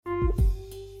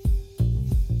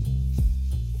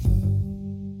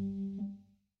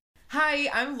Hi,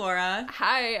 I'm Laura.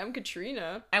 Hi, I'm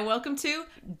Katrina. And welcome to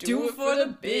Do It For The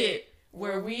Bit,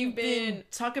 where we've been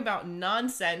talking about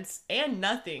nonsense and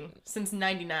nothing since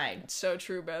 99. So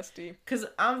true, bestie. Because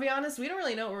I'll be honest, we don't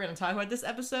really know what we're going to talk about this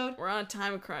episode. We're on a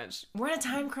time crunch. We're on a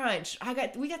time crunch.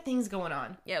 We got things going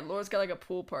on. Yeah, Laura's got like a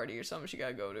pool party or something she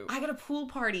gotta go to. I got a pool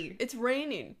party. It's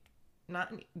raining.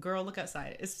 Girl, look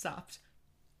outside. It's stopped.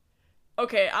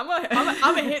 Okay, I'm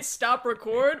gonna hit stop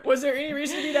record. Was there any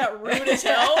reason to be that rude as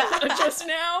hell just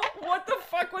now? What the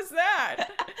fuck was that?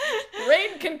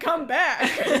 Rain can come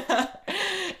back.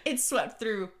 It swept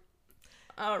through.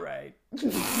 All right.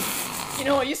 You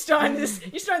know what?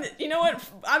 You know what?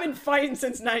 I've been fighting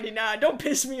since 99. Don't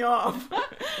piss me off.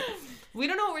 We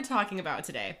don't know what we're talking about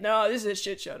today. No, this is a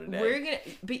shit show today.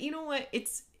 But you know what?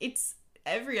 It's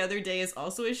every other day is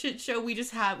also a shit show. We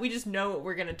just know what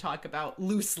we're gonna talk about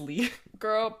loosely.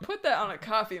 Girl, put that on a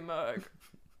coffee mug.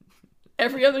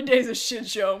 Every other day is a shit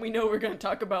show, and we know we're gonna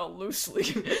talk about loosely.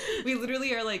 We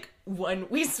literally are like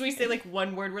we say like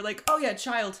one word. We're like, oh yeah,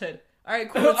 childhood. All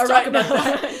right, cool. Let's talk about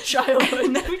that. Childhood.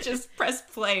 And then we just press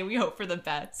play. We hope for the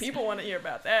best. People want to hear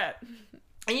about that.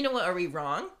 And you know what? Are we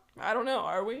wrong? I don't know.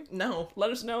 Are we? No.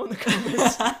 Let us know in the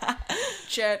comments.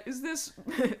 Chat, is this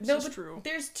true?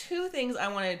 There's two things I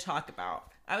wanted to talk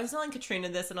about. I was telling Katrina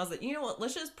this, and I was like, you know what?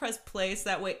 Let's just press play so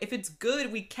that way, if it's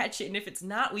good, we catch it, and if it's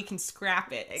not, we can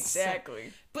scrap it. Exactly.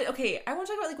 So, but okay, I want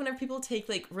to talk about like whenever people take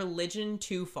like religion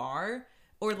too far,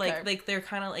 or like they're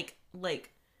kind of like,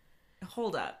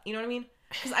 hold up, you know what I mean?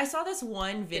 Because I saw this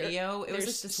one video, it was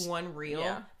just this one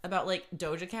reel about like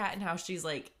Doja Cat and how she's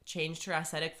like changed her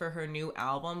aesthetic for her new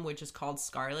album, which is called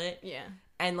Scarlet. Yeah.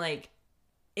 And like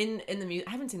in the music,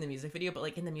 I haven't seen the music video, but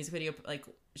like in the music video, like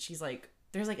she's like,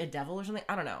 there's like a devil or something.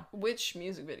 I don't know. Which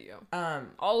music video?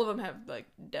 All of them have like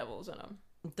devils in them.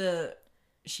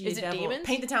 Is it demons?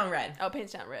 Paint the Town Red. Oh,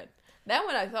 Paint the Town Red. That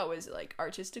one I thought was like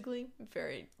artistically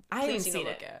very pleasing to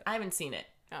look at. I haven't seen it.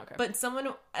 Okay. But someone,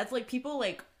 it's like people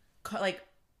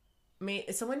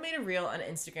someone made a reel on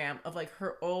Instagram of like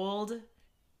her old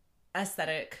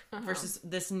aesthetic versus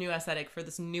this new aesthetic for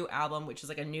this new album, which is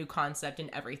like a new concept and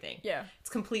everything. Yeah. It's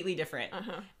completely different.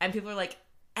 And people are like,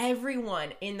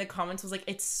 everyone in the comments was like,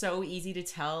 it's so easy to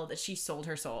tell that she sold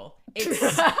her soul.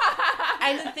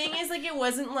 And the thing is, like, it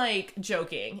wasn't like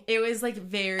joking. It was like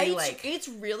very it's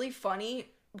really funny.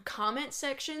 Comment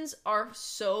sections are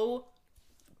so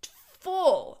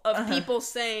full of people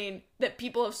saying that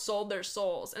people have sold their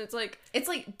souls, and it's like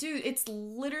dude, it's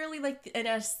literally like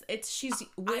she's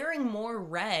wearing more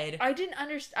red. I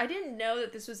didn't know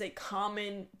that this was a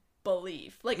common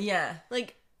belief. Like, yeah,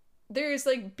 like there's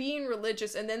like being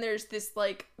religious, and then there's this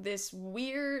like this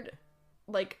weird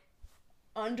like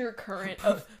undercurrent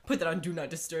of put that on Do Not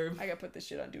Disturb. I gotta put this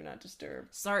shit on Do Not Disturb.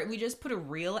 Sorry, we just put a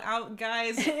reel out,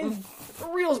 guys. The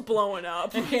reel's blowing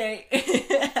up. Okay.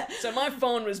 So my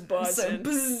phone was buzzing.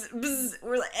 So bzz, bzz.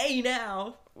 We're like, hey,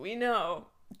 now we know.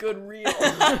 Good reel.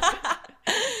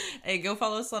 Hey, go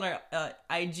follow us on our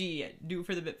IG at Do It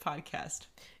For The Bit podcast.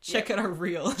 Check out our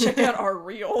reel. Check out our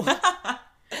reel.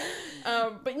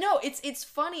 But no, it's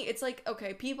funny. It's like,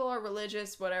 okay, people are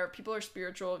religious, whatever. People are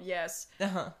spiritual, yes.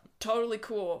 Totally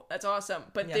cool. That's awesome.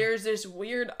 But there's this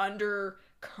weird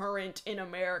undercurrent in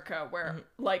America where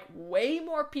like way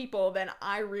more people than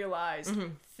I realized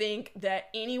think that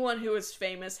anyone who is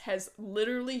famous has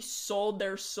literally sold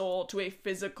their soul to a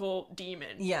physical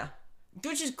demon. Yeah.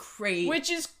 Which is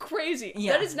crazy.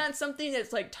 Yeah. That is not something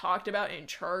that's like talked about in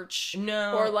church.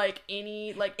 No. Or like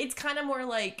any like it's kind of more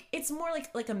like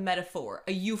like a metaphor,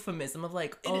 a euphemism of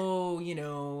like, oh, you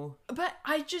know. But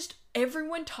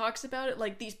everyone talks about it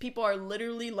like these people are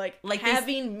literally like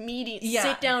having meetings,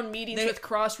 sit down meetings with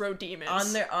crossroad demons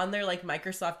on their like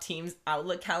Microsoft Teams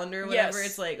Outlook calendar or whatever.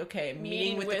 Yes. It's like, okay,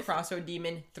 meeting with the crossroad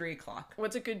demon 3:00.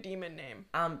 What's a good demon name?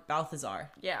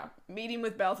 Balthazar. Yeah, meeting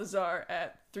with Balthazar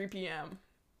at 3 p.m.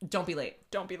 Don't be late.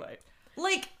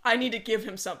 Like, I need to give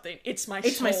him something. It's my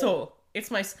soul.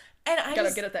 And I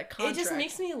gotta get at that contract. It just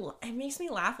makes me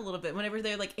laugh a little bit whenever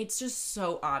they're like, it's just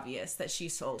so obvious that she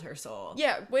sold her soul.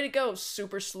 Yeah, way to go,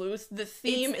 Super Sleuth. The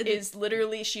theme is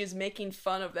literally she is making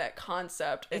fun of that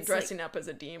concept and dressing up as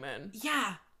a demon.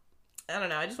 Yeah. I don't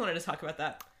know. I just wanted to talk about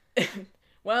that.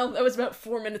 Well, that was about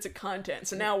 4 minutes of content,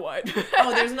 so now what?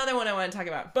 Oh, there's another one I want to talk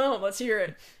about. Boom, let's hear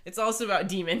it. It's also about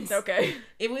demons. Okay.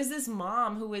 It was this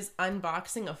mom who was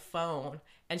unboxing a phone,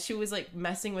 and she was, like,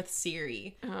 messing with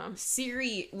Siri.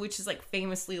 Siri, which is, like,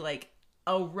 famously, like,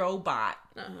 a robot.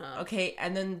 Okay,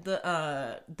 and then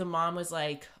the mom was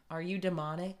like, are you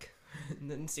demonic? And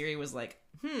then Siri was like,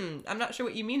 I'm not sure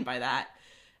what you mean by that.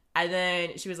 And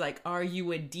then she was like, are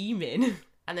you a demon?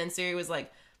 And then Siri was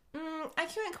like, I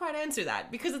can't quite answer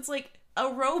that, because it's like, a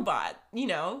robot, you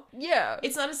know? Yeah.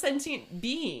 It's not a sentient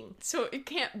being. So it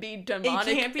can't be demonic.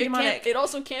 It can't be demonic. It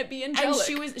also can't be angelic.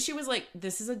 And she was like,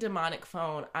 this is a demonic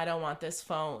phone. I don't want this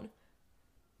phone.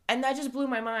 And that just blew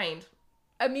my mind.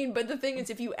 I mean, but the thing is,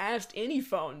 if you asked any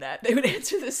phone that, they would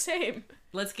answer the same.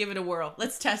 Let's give it a whirl.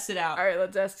 Let's test it out. All right,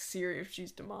 let's ask Siri if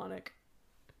she's demonic.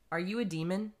 Are you a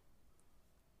demon?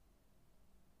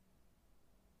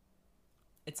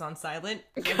 It's on silent.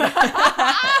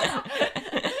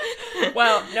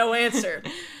 Well, no answer.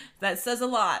 That says a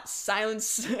lot.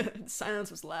 Silence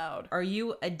was loud. Are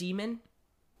you a demon?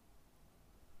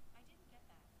 I didn't get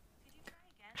that. Could you try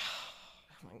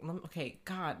again? Okay,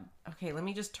 God. Okay, let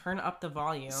me just turn up the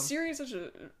volume. Siri is a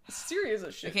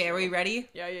shit. Okay, are we ready?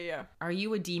 Yeah. Are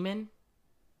you a demon?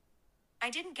 I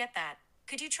didn't get that.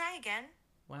 Could you try again?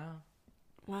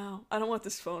 Wow. I don't want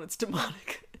this phone. It's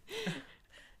demonic.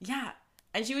 Yeah.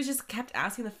 And she was just kept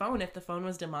asking the phone if the phone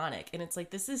was demonic. And it's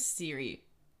like, this is Siri.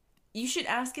 You should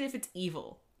ask it if it's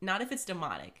evil, not if it's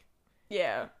demonic.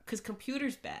 Yeah. Because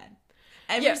computer's bad.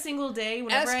 Every single day,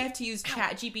 whenever I have to use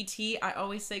ChatGPT, I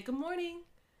always say, good morning.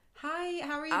 Hi,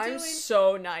 how are you doing? I'm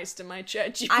so nice to my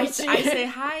ChatGPT. I say,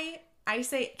 hi. I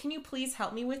say, can you please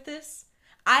help me with this?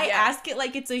 I ask it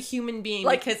like it's a human being,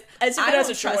 like, because as if it has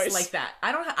a choice. Like that.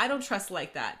 I don't trust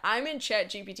like that. I'm in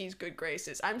ChatGPT's good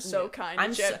graces. I'm so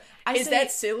kind to Chat. Is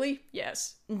that silly?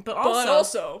 Yes. But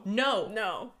also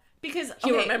no. Because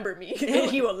he'll remember me.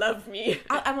 He will love me.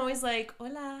 I'm always like,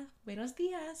 hola, buenos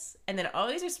dias. And then it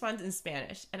always responds in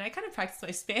Spanish. And I kind of practice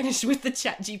my Spanish with the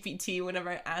ChatGPT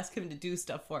whenever I ask him to do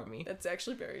stuff for me. That's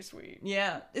actually very sweet.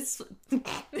 Yeah. It's...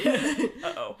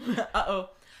 Uh-oh. Uh-oh.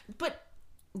 But...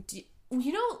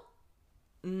 You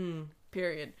know,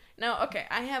 period. Now, okay,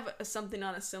 I have something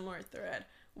on a similar thread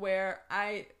where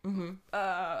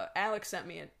Alex sent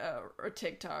me a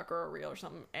TikTok or a reel or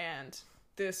something, and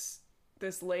this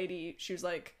lady, she was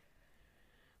like,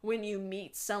 when you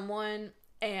meet someone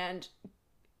and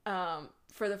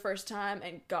for the first time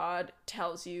and God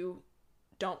tells you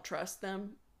don't trust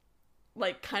them,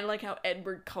 like kind of like how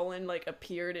Edward Cullen like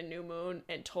appeared in New Moon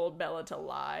and told Bella to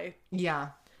lie.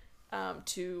 Yeah.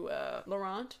 To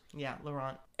Laurent. Yeah,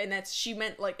 Laurent. And she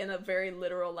meant like in a very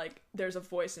literal, like there's a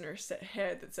voice in her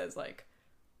head that says like,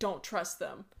 don't trust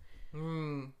them.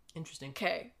 Interesting.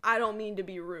 Okay, I don't mean to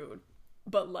be rude,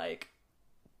 but like,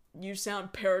 you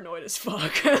sound paranoid as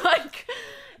fuck.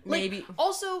 Maybe.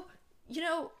 Also, you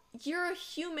know, you're a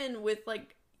human with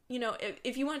like, you know,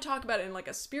 if you want to talk about it in like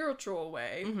a spiritual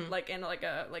way, like in like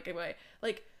a way,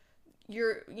 like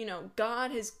you're, you know,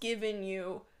 God has given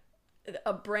you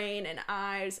a brain and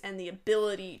eyes and the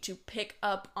ability to pick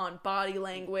up on body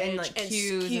language and, like,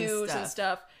 cues and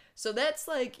stuff. So that's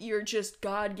like your just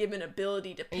God-given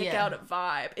ability to pick out a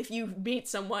vibe. If you meet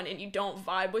someone and you don't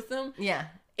vibe with them,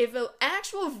 if an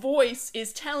actual voice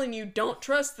is telling you don't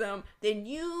trust them, then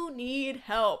you need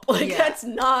help. Like that's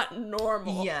not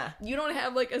normal. Yeah. You don't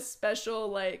have like a special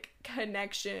like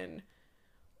connection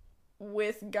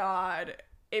with God.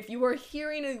 If you are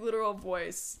hearing a literal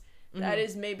voice, that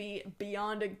is maybe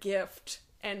beyond a gift,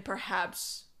 and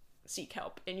perhaps seek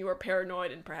help. And you are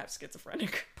paranoid and perhaps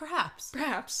schizophrenic. Perhaps.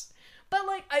 But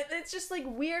like, it's just like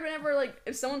weird whenever like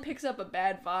if someone picks up a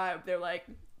bad vibe,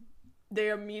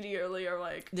 they immediately are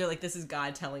like, they're like, this is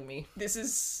God telling me. This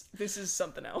is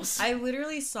something else. I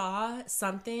literally saw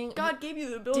something. God gave you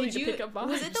the ability to pick up vibes.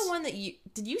 Was it the one that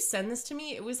did you send this to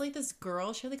me? It was like this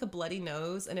girl. She had like a bloody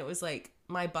nose, and it was like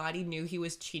my body knew he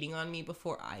was cheating on me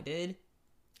before I did.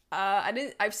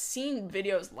 I've seen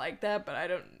videos like that, but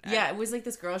it was like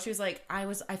this girl. She was like, I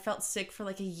felt sick for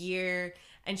like a year,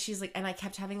 and she's like, and I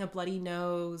kept having a bloody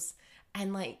nose,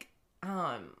 and like,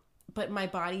 but my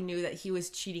body knew that he was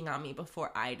cheating on me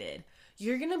before I did.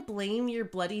 You're gonna blame your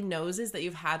bloody noses that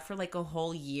you've had for like a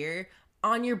whole year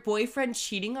on your boyfriend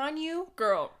cheating on you?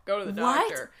 Girl, go to the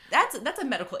doctor. That's a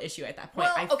medical issue at that point.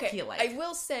 Well, I feel like. I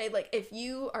will say, like, if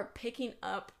you are picking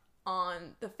up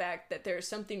on the fact that there's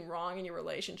something wrong in your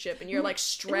relationship and you're like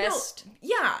stressed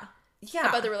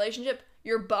about the relationship,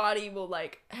 your body will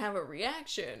like have a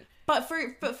reaction. But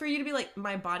for you to be like,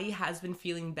 my body has been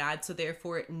feeling bad, so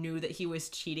therefore it knew that he was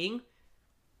cheating.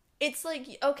 It's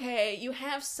like, okay, you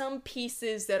have some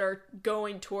pieces that are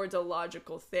going towards a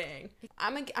logical thing.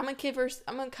 I'm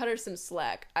gonna cut her some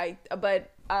slack.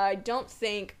 But I don't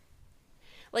think,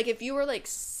 like, if you were like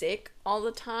sick all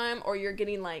the time, or you're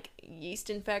getting like yeast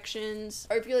infections,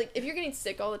 or if you're getting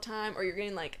sick all the time, or you're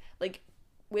getting like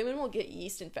women will get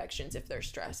yeast infections if they're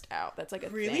stressed out. That's like a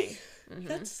thing. Mm-hmm.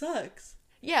 That sucks.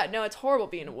 Yeah, no, it's horrible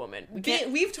being a woman.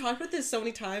 We've talked about this so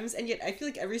many times, and yet I feel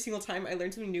like every single time I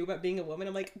learn something new about being a woman,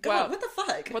 I'm like, God, what the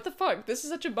fuck? What the fuck? This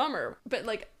is such a bummer. But,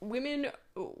 like, women,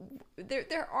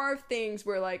 there are things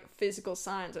where, like, physical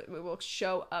signs will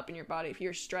show up in your body if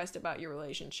you're stressed about your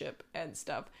relationship and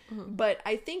stuff. Mm-hmm. But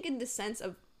I think in the sense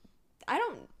of, I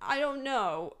don't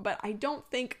know, but I don't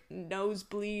think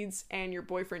nosebleeds and your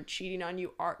boyfriend cheating on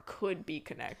you could be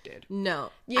connected. No.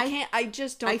 I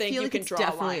just don't think you can draw a line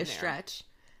there. I feel like it's definitely a stretch.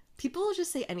 People will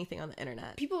just say anything on the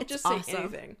internet. People just say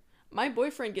anything. My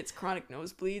boyfriend gets chronic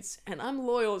nosebleeds, and I'm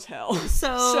loyal as hell.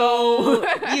 So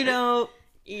you know.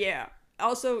 Yeah.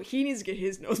 Also, he needs to get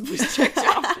his nosebleeds checked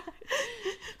out.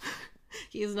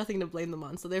 He has nothing to blame them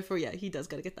on, so therefore, yeah, he does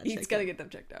gotta get that checked out. He's gotta get them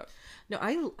checked out. No,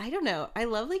 I don't know. I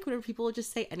love, like, whenever people will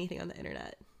just say anything on the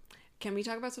internet. Can we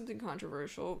talk about something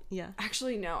controversial? Yeah.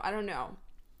 Actually, no. I don't know.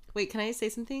 Wait, can I say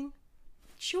something?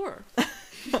 Sure.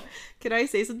 Can I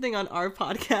say something on our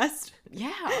podcast?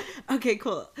 Yeah. Okay,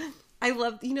 cool. I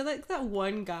love, you know, that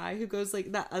one guy who goes,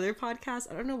 like, that other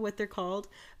podcast, I don't know what they're called,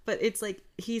 but it's like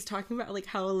he's talking about, like,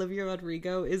 how Olivia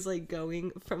Rodrigo is, like,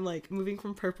 going from, like, moving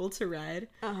from purple to red,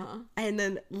 and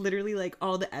then literally, like,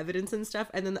 all the evidence and stuff,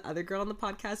 and then the other girl on the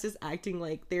podcast is acting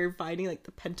like they're finding, like,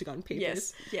 the Pentagon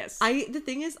Papers. Yes. The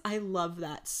thing is, I love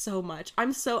that so much. I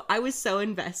was so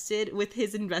invested with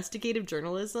his investigative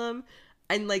journalism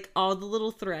and, like, all the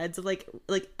little threads of, like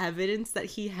evidence that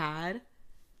he had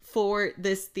for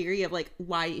this theory of, like,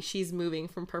 why she's moving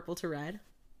from purple to red.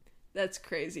 That's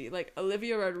crazy. Like,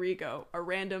 Olivia Rodrigo, a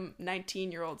random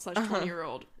 19-year-old /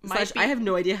 20-year-old. I have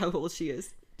no idea how old she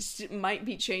is. She might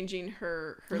be changing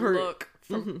her look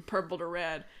from purple to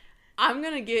red. I'm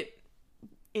going to get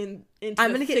into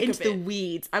the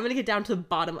weeds. I'm going to get down to the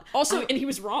bottom. Also, and he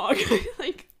was wrong.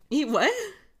 Like, he what?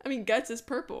 I mean, guts is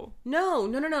purple.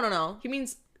 No.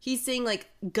 He's saying, like,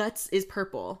 guts is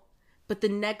purple, but the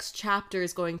next chapter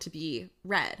is going to be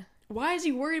red. Why is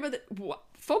he worried about that?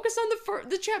 Focus on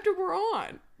the chapter we're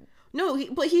on. No,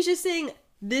 but he's just saying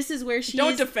this is where she.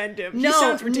 Don't defend him. He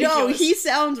sounds ridiculous. No, he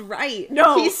sounds right.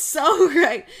 No, he's so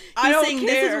right. He's saying care.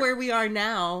 This is where we are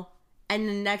now, and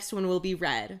the next one will be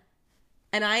red.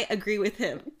 And I agree with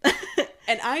him.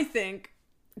 And I think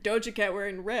Doja Cat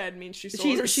wearing red means she's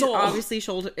sold her soul. She's obviously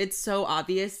sold. It's so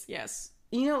obvious. Yes.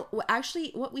 You know,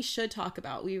 actually, what we should talk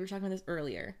about, we were talking about this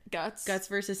earlier. Guts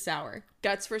versus sour.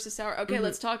 Guts versus sour. Okay,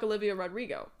 Let's talk Olivia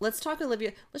Rodrigo. Let's talk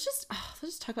Olivia. Let's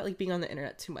just talk about, like, being on the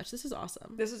internet too much. This is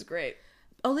awesome. This is great.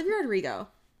 Olivia Rodrigo,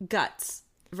 guts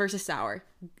versus sour.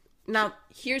 Now,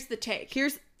 here's the take. Here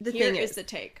is the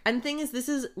take. And the thing is, this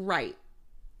is right.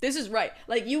 This is right.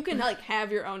 Like, you can, like,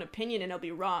 have your own opinion and it'll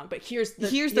be wrong, but here's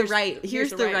the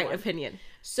right opinion.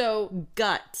 So,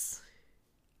 Guts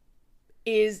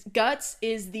is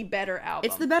the better album.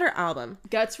 It's the better album.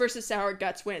 Guts versus sour,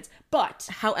 Guts wins. But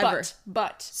however,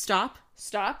 stop.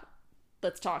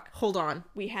 Let's talk. Hold on.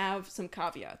 We have some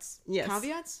caveats. Yes.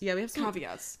 Caveats? Yeah, we have some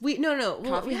caveats. No.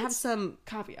 Well, we have some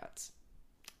caveats.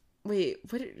 Wait,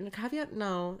 what? A caveat?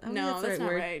 No. No, that's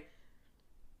not right.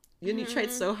 You tried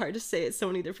so hard to say it so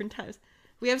many different times.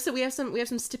 We have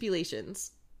some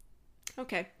stipulations.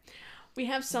 Okay. We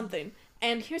have something.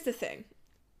 And here's the thing.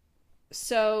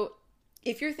 So,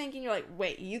 if you're thinking, you're like,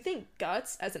 wait, you think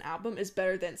Guts as an album is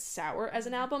better than Sour as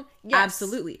an album? Yes.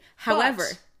 Absolutely. However,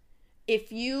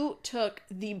 if you took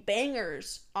the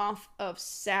bangers off of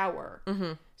Sour,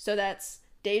 so that's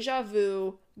Deja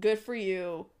Vu, Good For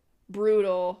You,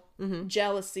 Brutal,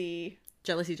 Jealousy,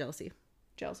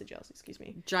 excuse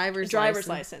me. Driver's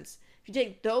License. If you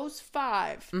take those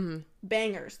 5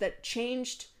 bangers that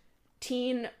changed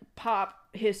teen pop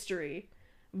history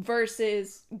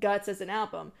versus Guts as an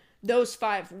album, those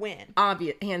 5 win.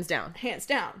 Obvious, hands down.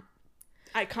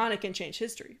 Iconic and change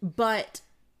history. But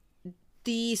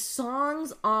the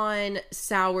songs on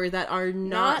Sour that are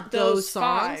not those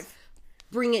songs 5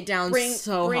 bring it down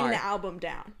so hard. Bring the album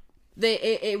down.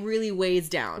 It really weighs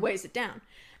it down.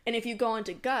 And if you go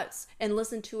into Guts and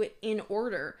listen to it in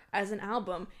order as an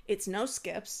album, it's no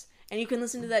skips. And you can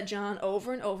listen to that John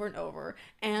over and over and over.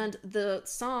 And the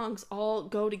songs all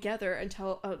go together and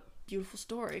tell a beautiful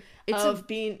story of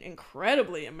being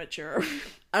incredibly immature.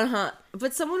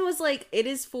 But someone was like, it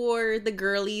is for the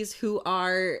girlies who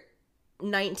are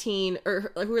 19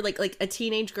 or who are like a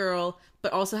teenage girl,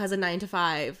 but also has a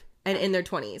 9-to-5 and in their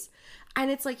 20s. And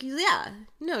it's like, yeah,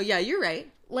 you're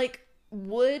right. Like,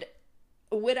 would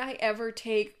I ever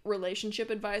take relationship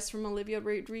advice from Olivia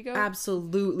Rodrigo?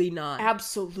 Absolutely not.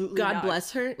 Absolutely God not.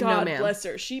 Bless her. God no, ma'am. Bless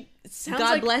her. She sounds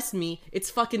God bless me. It's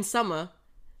fucking summer.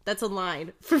 That's a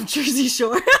line from Jersey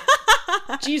Shore.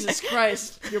 Jesus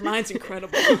Christ. Your mind's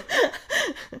incredible.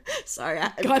 Sorry,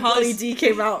 Pauly D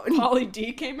came out. Pauly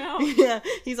D came out? Yeah,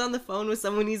 he's on the phone with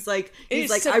someone. He's like,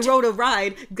 I rode a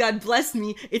ride. God bless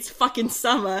me. It's fucking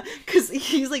summer. Because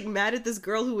he's like mad at this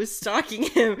girl who was stalking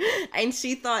him. And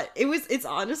she thought, it's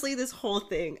honestly this whole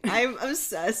thing. I'm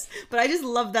obsessed. But I just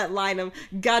love that line of,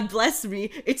 God bless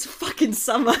me. It's fucking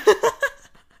summer.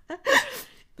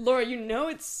 Laura, you know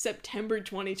it's September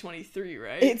 2023,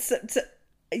 right?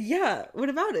 Yeah, what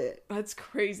about it? That's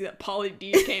crazy that Pauly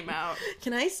D came out.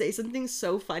 Can I say something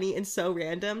so funny and so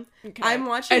random? Okay. I'm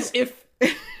watching... As if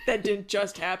that didn't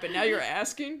just happen. Now you're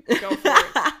asking? Go for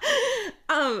it.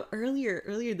 Earlier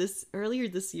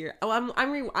this year. Oh, I'm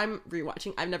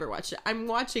rewatching. I've never watched it. I'm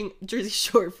watching Jersey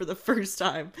Shore for the first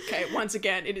time. Okay, once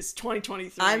again, it is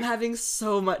 2023. I'm having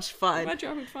so much fun. I'm glad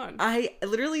you're having fun. I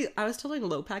was telling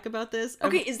Lopak about this.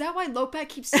 Okay, is that why Lopak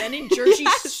keeps sending Jersey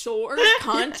Shore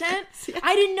content? Yeah.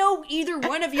 I didn't know either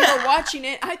one of you were watching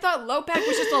it. I thought Lopak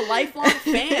was just a lifelong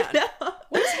fan. No.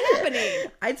 What's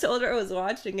happening? I told her I was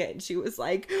watching it, and she was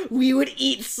like, "We would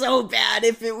eat so bad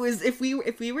if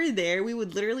we were there. We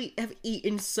would literally have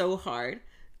eaten so hard."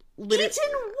 Eaten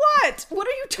what? What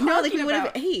are you talking about? No, like we would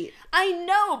have ate. I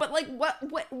know, but like what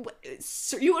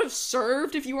you would have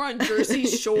served if you were on Jersey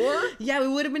Shore? Yeah, we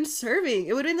would have been serving.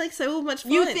 It would have been like so much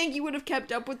fun. You think you would have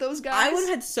kept up with those guys? I would have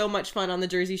had so much fun on the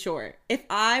Jersey Shore. If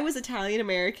I was Italian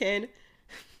American,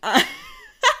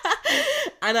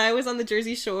 and I was on the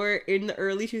Jersey Shore in the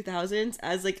early 2000s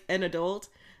as like an adult,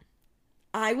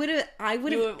 it would have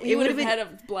had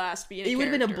a blast being a character. It would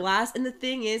have been a blast. And the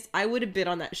thing is, I would have been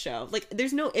on that show. Like,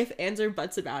 there's no ifs, ands, or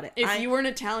buts about it. If you were an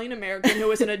Italian American who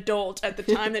was an adult at the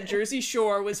time that Jersey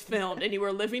Shore was filmed and you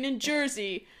were living in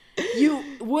Jersey, you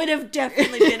would have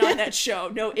definitely been on that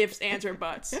show. No ifs, ands, or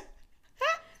buts.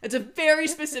 It's a very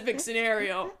specific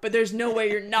scenario, but there's no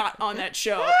way you're not on that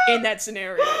show in that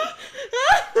scenario.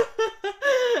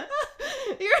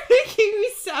 You're making me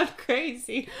sound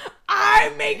crazy.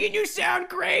 I'm making you sound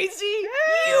crazy?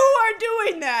 You are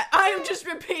doing that. I am just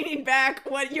repeating back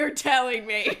what you're telling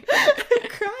me. I'm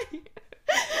crying.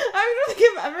 I don't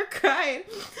think I've ever cried.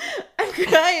 I'm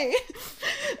crying.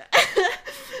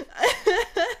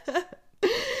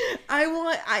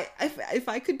 If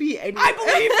I could be any... I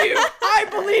believe you. I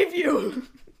believe you.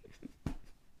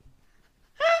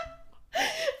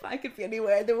 If I could be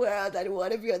anywhere in the world, I'd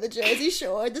want to be on the Jersey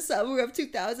Shore in the summer of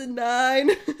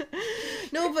 2009.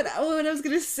 No, but what I was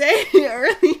going to say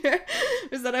earlier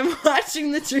was that I'm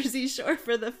watching the Jersey Shore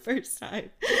for the first time.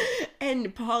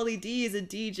 And Pauly D is a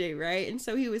DJ, right? And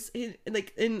so he was, in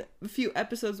a few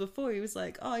episodes before, he was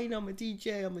like, oh, you know, I'm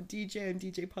DJ, I'm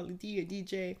DJ Pauly D, a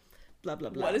DJ, blah, blah,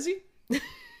 blah. What is he?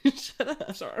 Shut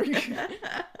up. Sorry.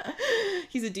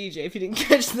 He's a DJ, if you didn't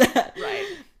catch that. Right.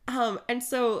 And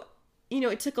so... You know,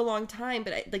 it took a long time,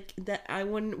 but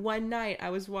one night I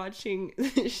was watching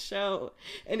the show,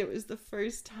 and it was the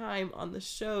first time on the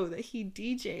show that he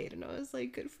DJ'd, and I was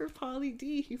like, good for Pauly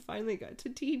D. He finally got to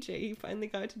DJ. He finally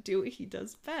got to do what he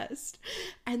does best.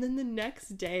 And then the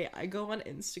next day, I go on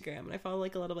Instagram, and I follow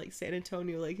like a lot of like San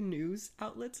Antonio like news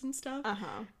outlets and stuff.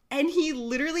 Uh-huh. And he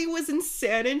literally was in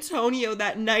San Antonio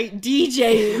that night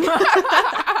DJing.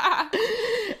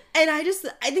 And I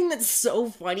think that's so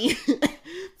funny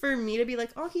for me to be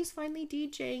like, oh, he's finally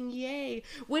DJing, yay.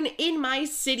 When in my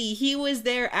city, he was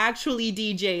there actually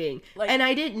DJing. Like, and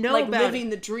I didn't know about living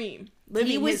the dream.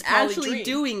 He was actually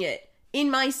doing it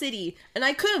in my city. And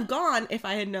I could have gone if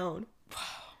I had known.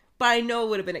 But I know it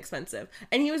would have been expensive.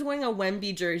 And he was wearing a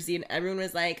Wemby jersey, and everyone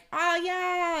was like, oh,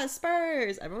 yeah,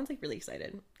 Spurs. Everyone's like really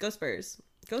excited. Go Spurs.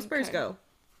 Go Spurs, okay. Go.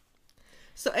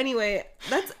 So anyway,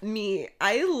 that's me.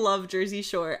 I love Jersey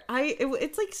Shore.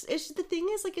 The thing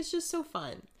is, like, it's just so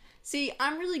fun. See,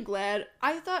 I'm really glad.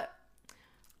 I thought,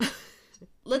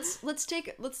 let's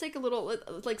take a little,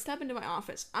 like, step into my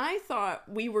office. I thought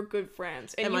we were good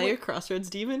friends. And Am I your Crossroads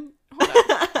demon? Hold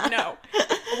on. No.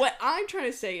 What I'm trying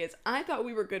to say is, I thought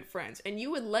we were good friends, and you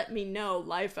would let me know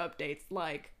life updates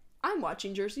like, I'm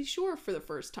watching Jersey Shore for the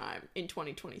first time in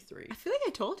 2023. I feel like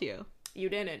I told you. You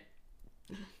didn't.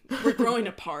 We're growing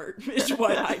apart, is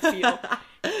what I feel.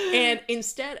 And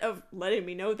instead of letting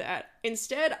me know that,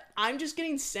 I'm just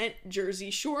getting sent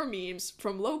Jersey Shore memes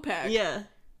from Lopak. Yeah.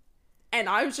 And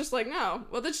I was just like, no,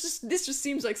 well, this just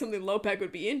seems like something Lopak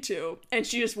would be into. And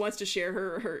she just wants to share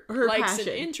her likes passion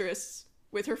and interests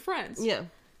with her friends. Yeah.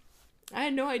 I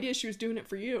had no idea she was doing it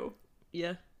for you.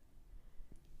 Yeah.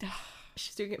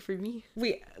 She's doing it for me.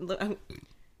 Wait,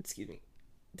 excuse me.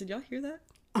 Did y'all hear that?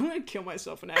 I'm gonna kill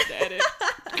myself and have to edit.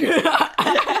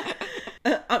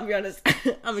 I'll be honest.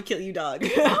 I'm gonna kill you, dog.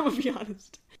 I'm gonna be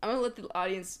honest. I'm gonna let the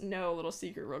audience know a little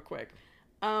secret real quick.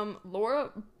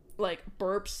 Laura like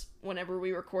burps whenever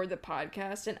we record the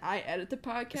podcast and I edit the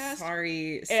podcast.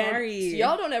 Sorry. So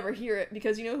y'all don't ever hear it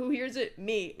because you know who hears it?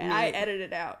 Me. And I edit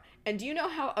it out. And do you know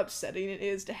how upsetting it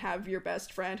is to have your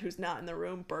best friend who's not in the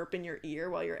room burp in your ear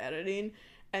while you're editing,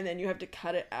 and then you have to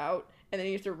cut it out, and then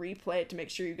you have to replay it to make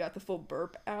sure you got the full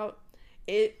burp out?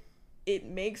 It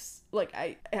makes, like,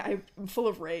 I'm full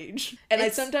of rage.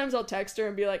 And sometimes I'll text her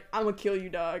and be like, I'm gonna kill you,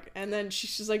 dog. And then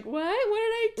she's just like, what? What did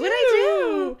I do? What did I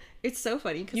do? It's so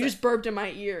funny. You just burped in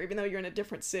my ear, even though you're in a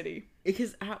different city.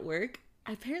 Because at work,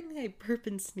 apparently I burp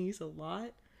and sneeze a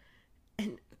lot.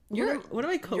 And one of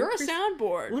my coworkers... You're a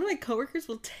soundboard. One of my coworkers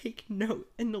will take note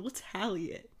and they'll tally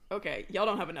it. Okay, y'all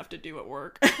don't have enough to do at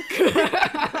work.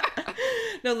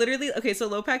 No, literally, okay, so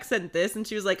Lopak sent this, and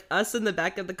she was like, us in the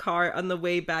back of the car on the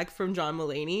way back from John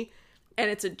Mulaney.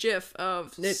 And it's a gif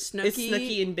of Snooki. It's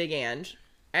Snooki and Big Ange.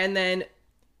 And then,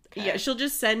 yeah, she'll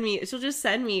just send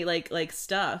me, like,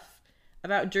 stuff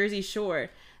about Jersey Shore.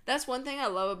 That's one thing I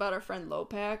love about our friend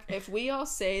Lopak. If we all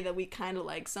say that we kind of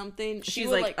like something, she's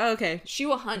like, oh, okay. She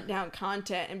will hunt down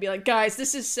content and be like, guys,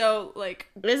 this is so, like...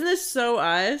 Isn't this so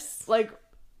us? Like,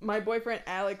 my boyfriend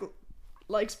Alec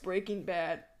likes Breaking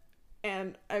Bad.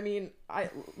 And, I mean,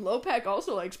 Lopak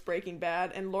also likes Breaking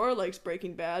Bad, and Laura likes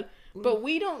Breaking Bad, but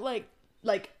we don't,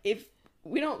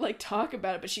 we don't talk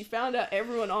about it, but she found out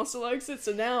everyone also likes it,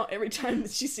 so now every time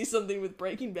she sees something with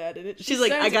Breaking Bad in it, she's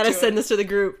like, I gotta send this to the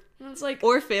group. And it's like...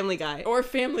 Or Family Guy.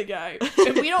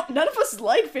 And none of us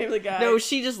like Family Guy. No,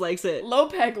 she just likes it.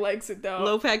 Lopak likes it, though.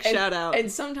 Lopak, shout out.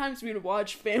 And sometimes we'd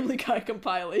watch Family Guy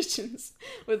compilations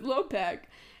with Lopak,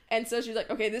 and so she's like,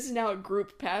 okay, this is now a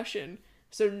group passion.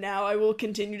 So now I will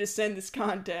continue to send this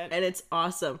content. And it's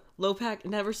awesome. Lopak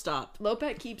never stop.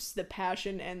 Lopak keeps the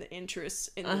passion and the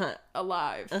interest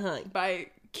alive by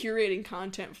curating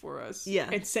content for us. Yeah.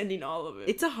 And sending all of it.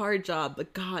 It's a hard job,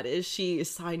 but God, is she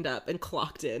signed up and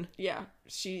clocked in. Yeah.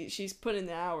 She's put in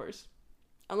the hours.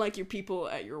 Unlike your people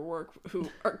at your work who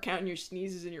are counting your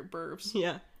sneezes and your burps.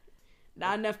 Yeah.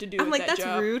 Not enough to do with that job. I'm like,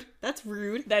 that's rude. That's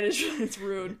rude. It's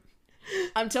rude.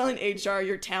 I'm telling HR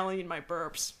you're tallying my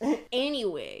burps.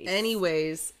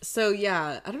 Anyways. So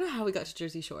yeah, I don't know how we got to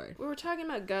Jersey Shore. We were talking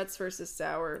about Guts versus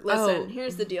Sour. Listen,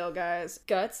 here's the deal, guys.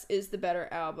 Guts is the better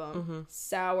album. Mm-hmm.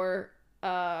 Sour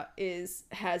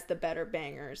has the better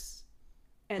bangers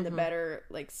and the better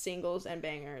like singles and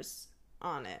bangers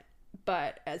on it.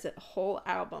 But as a whole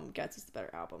album, Guts is the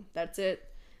better album. That's it.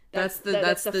 That's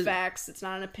the facts. It's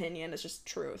not an opinion. It's just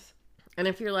truth. And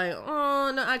if you're like,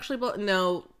 oh no, actually, but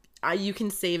no. You can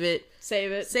save it.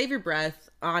 Save your breath,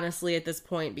 honestly, at this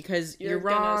point, because you're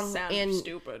wrong gonna sound and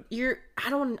stupid. I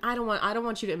don't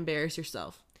want you to embarrass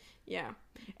yourself. Yeah,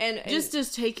 and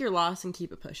just take your loss and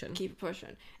keep it pushing.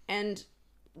 And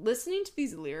listening to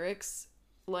these lyrics,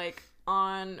 like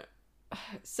on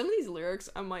some of these lyrics,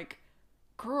 I'm like,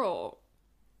 girl,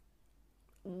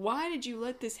 why did you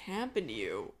let this happen to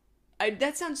you?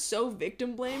 That sounds so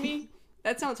victim blaming.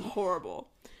 That sounds horrible.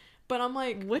 But I'm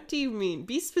like, what do you mean?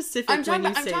 Be specific when you say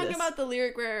this. I'm talking about the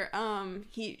lyric where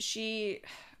he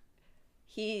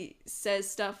says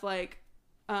stuff like,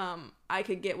 I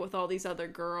could get with all these other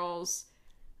girls.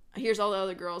 Here's all the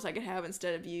other girls I could have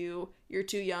instead of you. You're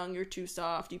too young. You're too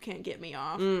soft. You can't get me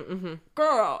off. Mm-hmm.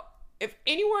 Girl, if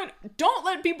anyone, don't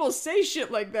let people say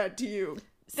shit like that to you.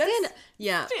 This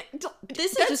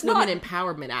is just women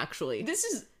empowerment, actually.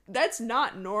 That's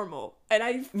not normal. And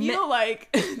I feel like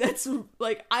this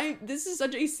is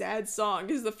such a sad song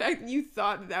because the fact that you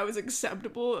thought that was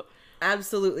acceptable.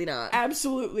 Absolutely not.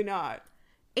 Absolutely not.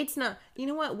 It's not. You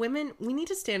know what? Women, we need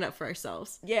to stand up for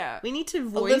ourselves. Yeah. We need to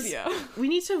voice. Olivia. We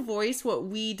need to voice what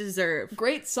we deserve.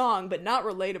 Great song, but not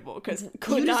relatable because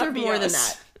you deserve more than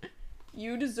that.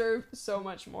 You deserve so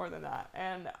much more than that.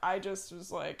 And I just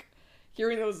was like,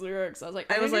 hearing those lyrics, I was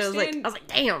like, I was like,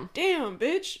 damn,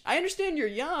 bitch. I understand you're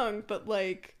young, but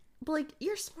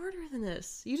you're smarter than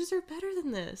this. You deserve better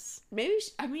than this. Maybe,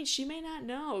 she may not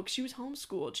know. She was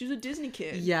homeschooled. She was a Disney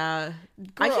kid. Yeah.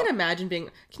 Girl. Can you imagine being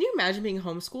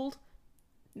homeschooled?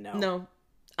 No.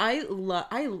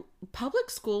 Public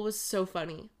school was so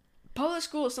funny. Public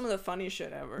school is some of the funniest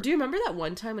shit ever. Do you remember that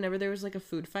one time whenever there was like a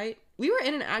food fight? We were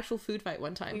in an actual food fight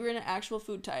one time. We were in an actual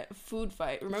food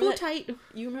fight. Remember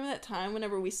You remember that time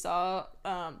whenever we saw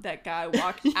that guy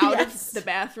walk out of the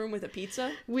bathroom with a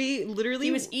pizza?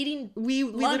 He was eating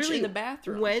lunch in the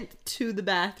bathroom. Went to the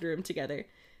bathroom together.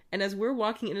 And as we're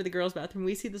walking into the girls' bathroom,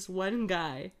 we see this one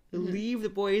guy leave the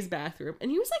boys' bathroom. And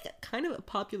he was like kind of a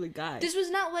popular guy. This was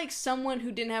not like someone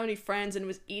who didn't have any friends and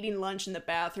was eating lunch in the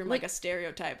bathroom like a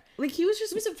stereotype. Like he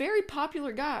was a very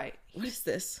popular guy. What is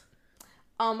this?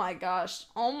 Oh my gosh.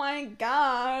 Oh my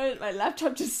god. My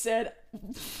laptop just said,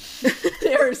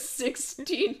 there are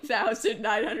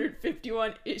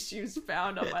 16,951 issues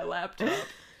found on my laptop.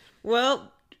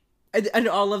 Well, and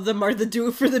all of them are the Do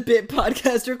It For The Bit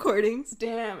podcast recordings.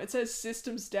 Damn, it says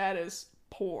system status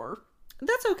poor.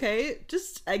 That's okay.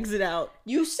 Just exit out.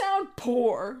 You sound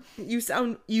poor. You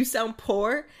sound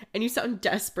poor, and you sound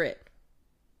desperate.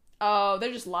 Oh,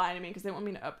 they're just lying to me because they want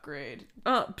me to upgrade.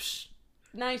 Oh, psh.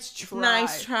 Nice try.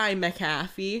 Nice try,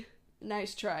 McAfee.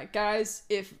 Nice try. Guys,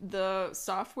 if the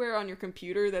software on your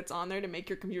computer that's on there to make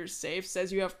your computer safe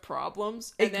says you have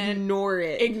problems, and ignore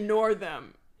it. Ignore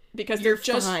them. Because You're they're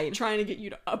just fine. trying to get you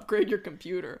to upgrade your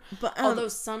computer. But although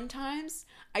sometimes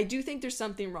I do think there's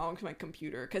something wrong with my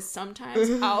computer, because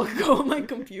sometimes I'll go on my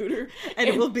computer and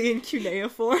it will be in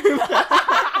cuneiform.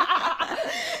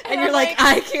 And you're like,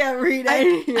 I can't read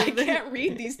any. I can't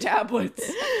read these tablets.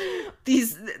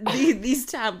 These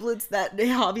tablets that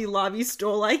Hobby Lobby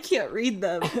stole, I can't read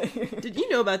them. Did you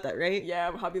know about that, right?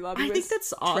 Yeah, Hobby Lobby. I think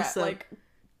that's awesome.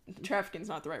 Trafficking's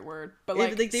not the right word,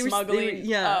 but they smuggling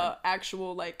were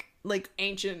actual like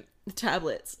ancient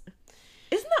tablets.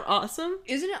 Isn't that awesome?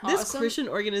 Isn't it awesome? This Christian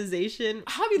organization.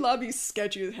 Hobby Lobby's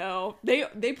sketchy as hell.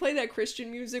 They play that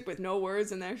Christian music with no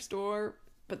words in their store,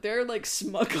 but they're like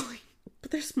smuggling.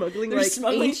 But they're smuggling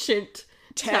ancient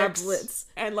tablets.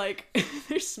 And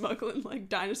they're smuggling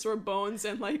dinosaur bones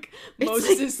and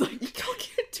Moses' you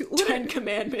can't do 10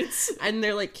 commandments. And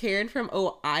they're Karen from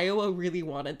Iowa really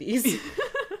wanted these.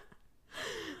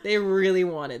 They really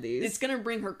wanted these. It's gonna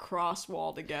bring her cross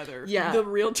wall together. Yeah. The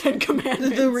real 10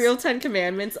 commandments. The real 10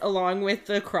 commandments along with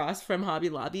the cross from Hobby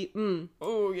Lobby.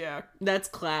 Oh, yeah. That's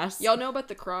class. Y'all know about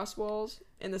the cross walls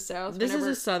in the South? This is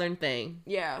a Southern thing.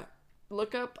 Yeah.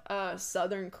 Look up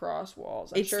Southern cross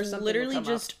walls. It's sure literally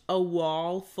just a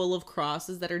wall full of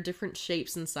crosses that are different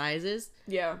shapes and sizes.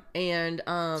 Yeah. And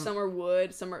some are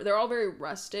wood, they're all very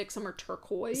rustic, some are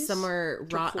turquoise. Some are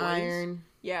wrought iron.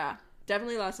 Yeah.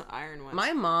 Definitely lots of iron ones.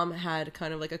 My mom had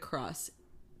kind of a cross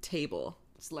table.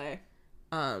 Slay.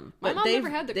 My mom never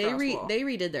had the cross wall. They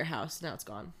redid their house. Now it's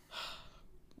gone.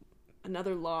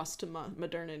 Another loss to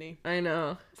modernity. I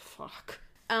know. Fuck.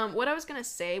 What I was gonna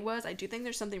say was, I do think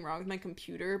there's something wrong with my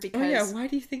computer because... Oh yeah, why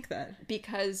do you think that?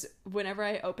 Because whenever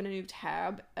I open a new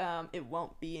tab, it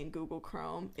won't be in Google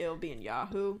Chrome. It'll be in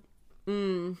Yahoo.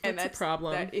 That's a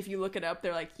problem. That if you look it up,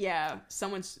 they're like, yeah,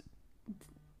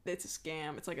 it's a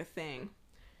scam. It's a thing.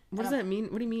 What does that mean?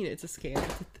 What do you mean it's a scam?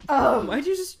 Oh! Why'd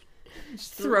you just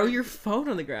throw your phone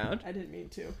on the ground? I didn't mean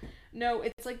to. No,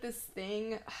 it's this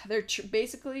thing. They're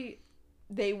basically,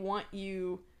 they want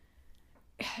you...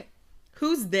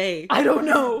 Who's they? I don't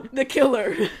know. The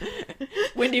killer.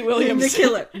 Wendy Williams. The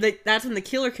killer. That's when the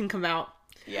killer can come out.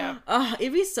 Yeah.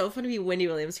 It'd be so fun to be Wendy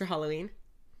Williams for Halloween.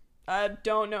 I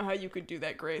don't know how you could do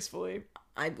that gracefully.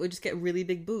 I would just get really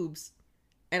big boobs.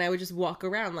 And I would just walk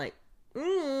around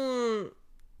and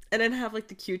then have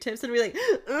the Q-tips and be like,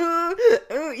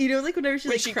 you know, whenever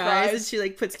she cries and she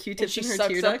puts Q-tips in her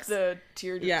tear ducts. The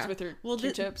tear ducts with her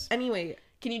Q-tips. Anyway.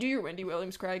 Can you do your Wendy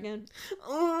Williams cry again?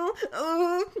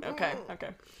 Okay.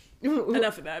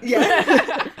 Enough of that.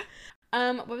 Yeah.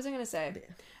 What was I gonna say?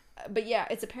 But yeah,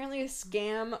 it's apparently a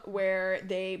scam where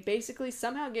they basically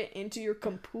somehow get into your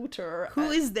computer.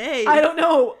 Who is they? I don't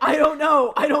know.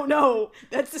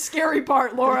 That's the scary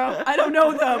part, Laura. I don't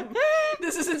know them.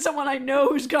 This isn't someone I know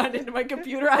who's gotten into my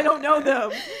computer. I don't know them.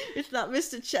 It's not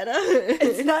Mr. Cheddar.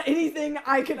 It's not anything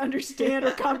I can understand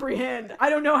or comprehend.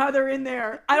 I don't know how they're in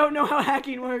there. I don't know how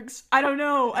hacking works. I don't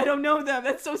know them.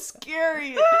 That's so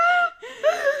scary.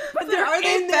 But are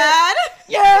they bad?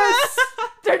 Yes!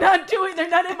 They're not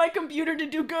in my computer to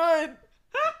do good.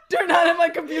 They're not in my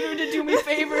computer to do me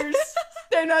favors.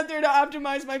 They're not there to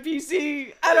optimize my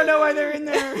PC. I don't know why they're in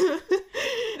there.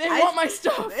 They want my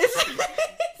stuff.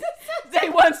 They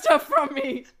want stuff from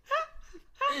me.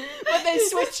 But they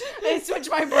switch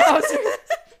my browser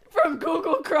from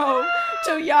Google Chrome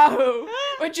to Yahoo,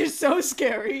 which is so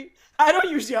scary. I don't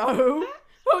use Yahoo.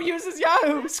 Who uses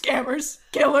Yahoo? Scammers,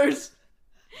 killers.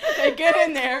 They get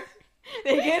in there,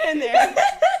 and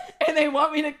they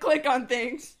want me to click on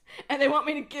things, and they want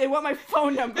my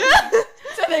phone number,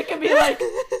 so they can be like,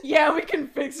 yeah, we can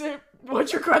fix it.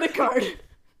 What's your credit card?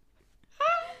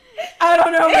 I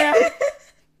don't know, man.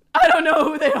 I don't know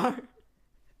who they are.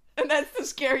 And that's the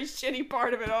scary, shitty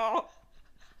part of it all.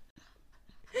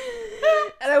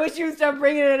 And I wish you would stop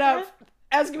bringing it up,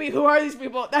 asking me, who are these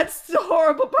people? That's the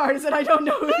horrible part, is that I don't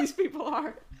know who these people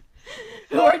are.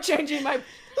 Who are changing my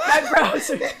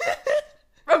browser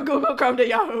from Google Chrome to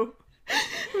Yahoo.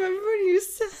 Remember when you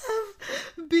used to have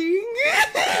Bing? You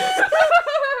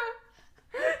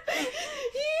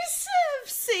used to have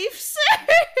Safe Search.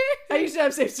 I used to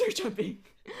have Safe Search on Bing.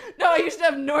 No, I used to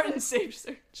have Norton Safe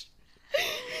Search.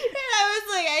 And I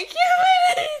was like, I can't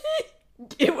find anything.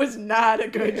 It was not a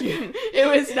good it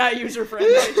was not user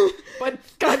friendly. But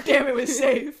goddamn, it was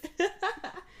safe.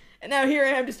 And now here I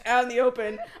am just out in the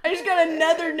open. I just got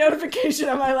another notification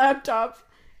on my laptop.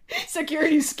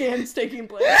 Security scans taking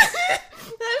place.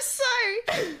 I'm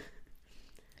sorry.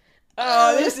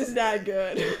 Oh, this is not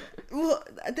good. Well,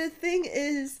 the thing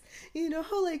is, you know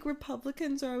how, like,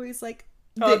 Republicans are always like...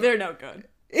 they're no good.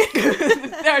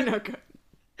 They're no good.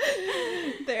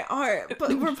 They are,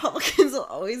 but Republicans will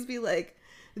always be like,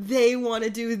 they want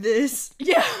to do this.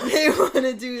 Yeah. They want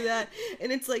to do that.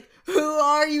 And it's like, who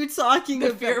are you talking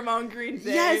about? The fear-mongering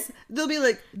they. Yes. They'll be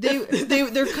like,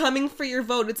 they're coming for your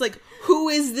vote. It's like, who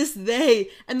is this they?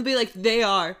 And they'll be like, they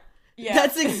are. Yeah.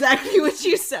 That's exactly what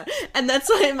you said. And that's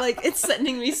why I'm like, it's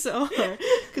sending me so hard.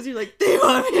 Because you're like, they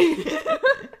want me.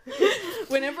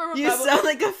 Whenever you sound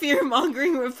like a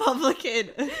fear-mongering Republican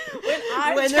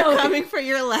when they're coming for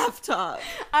your laptop.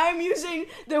 I'm using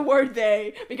the word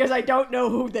they because I don't know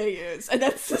who they is. And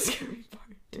that's the scary part.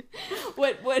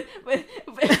 What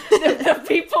the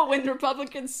people, when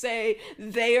Republicans say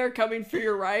they are coming for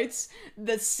your rights,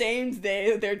 the same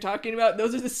they that they're talking about,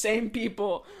 those are the same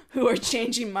people who are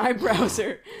changing my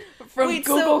browser from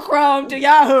Google Chrome to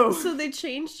Yahoo. So they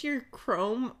changed your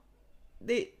Chrome.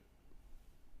 They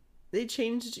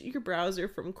changed your browser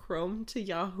from Chrome to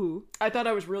Yahoo. I thought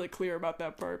I was really clear about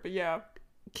that part, but yeah.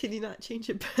 Can you not change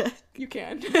it back? You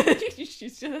can. You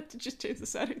just have to just change the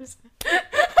settings.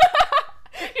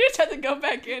 You just have to go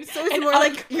back in. So it's more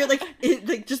like you're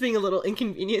like just being a little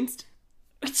inconvenienced.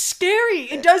 It's scary.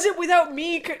 It does it without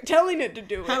me telling it to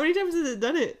do it. How many times has it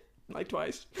done it? Like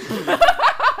twice.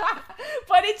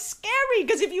 But it's scary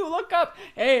because if you look up,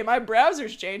 hey, my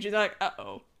browser's changed, you're like,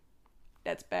 uh-oh,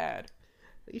 that's bad.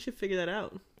 You should figure that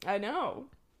out. I know.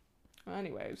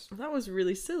 Anyways. That was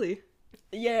really silly.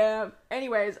 Yeah.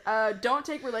 Anyways, don't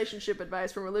take relationship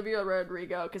advice from Olivia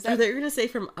Rodrigo. Because they were going to say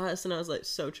from us, and I was like,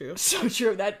 so true. So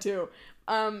true, that too.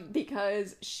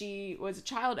 Because she was a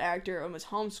child actor and was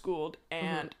homeschooled,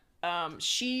 and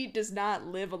she does not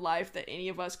live a life that any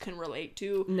of us can relate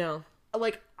to. No.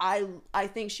 Like, I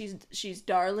think she's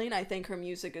darling. I think her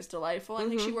music is delightful. I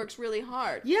think she works really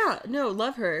hard. Yeah, no,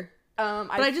 love her.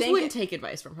 But I just wouldn't take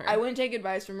advice from her. I wouldn't take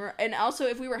advice from her. And also,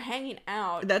 if we were hanging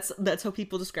out... That's how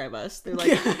people describe us. They're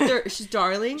like, she's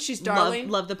darling. She's darling.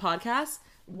 Love the podcast.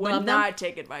 Would not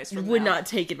take advice from them. Would not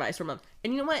take advice from them.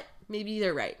 And you know what? Maybe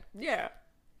they're right. Yeah.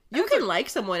 You can like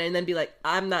someone and then be like,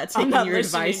 I'm not taking your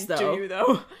advice, though. To you,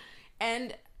 though.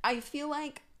 And I feel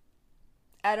like...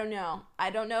 I don't know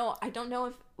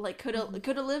if, like, could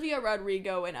Olivia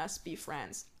Rodrigo and us be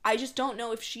friends? I just don't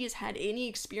know if she has had any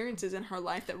experiences in her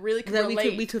life that really could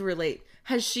relate. We could relate.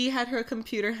 Has she had her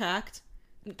computer hacked?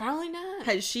 Probably not.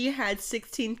 Has she had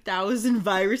 16,000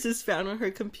 viruses found on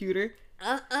her computer?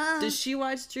 Did she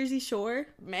watch Jersey Shore?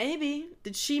 Maybe.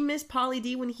 Did she miss Pauly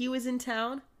D when he was in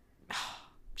town?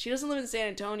 She doesn't live in San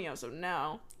Antonio, so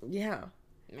no. Yeah.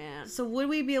 Man. So would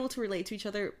we be able to relate to each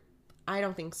other? I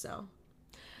don't think so.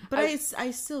 But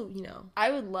I still, you know.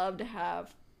 I would love to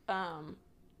have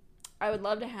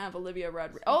Olivia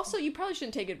Rodrigo. Also, you probably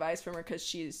shouldn't take advice from her because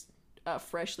she's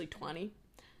freshly 20.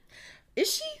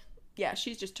 Is she? Yeah,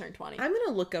 she's just turned 20. I'm going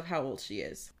to look up how old she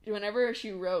is. Whenever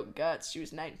she wrote Guts, she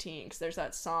was 19 because there's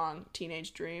that song,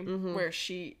 Teenage Dream, where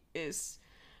she is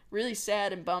really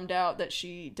sad and bummed out that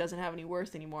she doesn't have any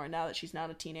worth anymore now that she's not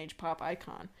a teenage pop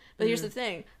icon. But here's the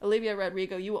thing, Olivia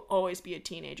Rodrigo, you will always be a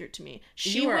teenager to me.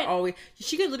 She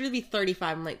could literally be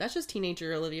 35. I'm like, that's just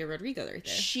teenager Olivia Rodrigo right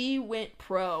there. She went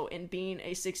pro in being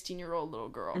a 16-year-old little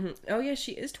girl. Oh yeah,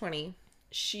 she is 20.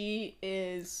 She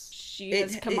has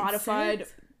commodified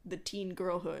the teen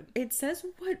girlhood. It says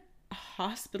what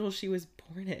hospital she was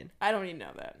born in. I don't even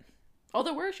know that.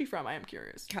 Although, where is she from? I am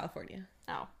curious. California.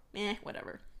 Oh,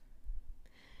 whatever.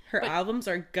 Her albums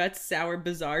are Guts, Sour,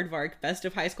 Bizarre, Vark, Best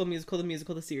of High School Musical, The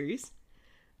Musical, The Series.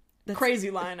 That's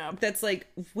crazy lineup. That's like,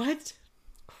 what?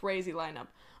 Crazy lineup.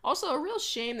 Also, a real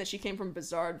shame that she came from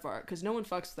Bizarre Vark, because no one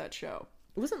fucks with that show.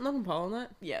 Wasn't Logan Paul on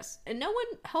that? Yes. And no one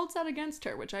holds that against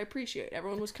her, which I appreciate.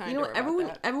 Everyone was kind of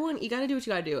everyone, you gotta do what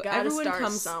you gotta do. Everyone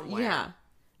comes somewhere. Yeah.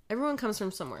 Everyone comes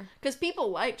from somewhere. Because people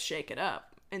liked Shake It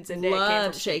Up. And Zendaya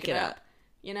came from Shake It Up.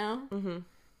 You know? Mm-hmm.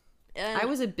 And I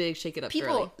was a big Shake It Up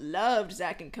people girly. Loved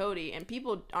Zach and Cody, and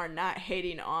people are not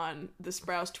hating on the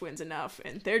Sprouse twins enough,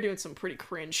 and they're doing some pretty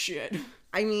cringe shit.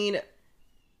 I mean,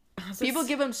 people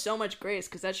give them so much grace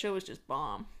because that show was just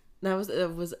bomb. That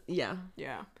was yeah.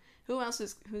 Who else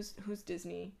is who's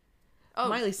Disney? Oh,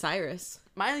 Miley Cyrus.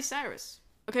 Miley Cyrus.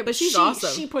 Okay, but she's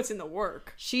awesome. She puts in the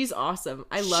work. She's awesome.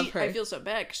 I love her. I feel so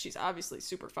bad because she's obviously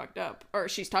super fucked up. Or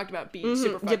she's talked about being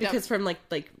super fucked up. Yeah, because from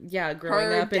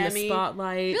growing up Demi, in the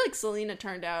spotlight. I feel like Selena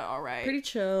turned out all right. Pretty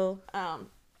chill.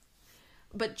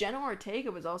 But Jenna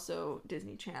Ortega was also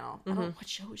Disney Channel. I don't know, what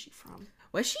show was she from?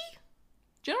 Was she?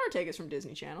 Jenna Ortega's from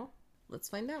Disney Channel. Let's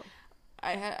find out.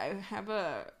 I have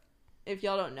if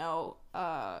y'all don't know,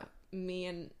 me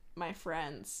and my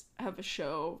friends have a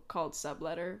show called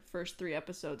Subletter. First 3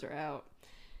 episodes are out.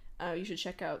 You should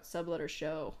check out Subletter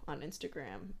Show on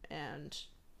Instagram, and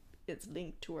it's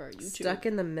linked to our YouTube. Stuck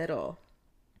in the Middle.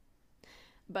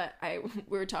 But I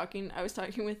was talking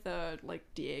with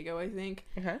Diego, I think,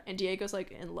 and Diego's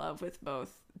like in love with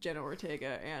both Jenna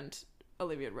Ortega and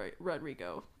Olivia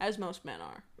Rodrigo, as most men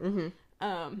are.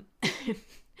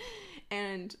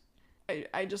 And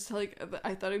I just I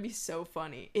thought it'd be so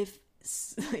funny if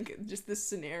just this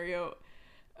scenario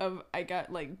of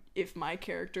if my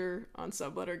character on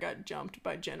Subletter got jumped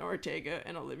by Jenna Ortega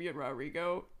and Olivia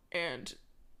Rodrigo, and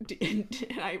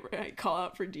I call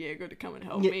out for Diego to come and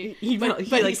help me, he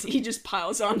just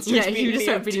piles on. Yeah, he just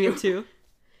starts beating him too.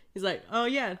 He's like, oh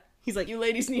yeah. He's like, you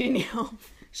ladies need any help?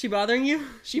 She bothering you?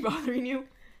 She bothering you?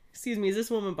 Excuse me, is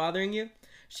this woman bothering you?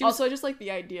 I just like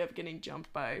the idea of getting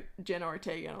jumped by Jenna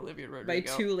Ortega and Olivia Rodrigo.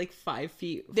 By 2 5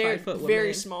 feet, They're 5 foot women.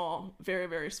 Very small. Very,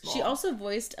 very small. She also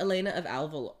voiced Elena of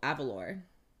Avalor,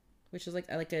 which is like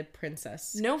a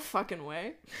princess. No fucking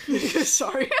way.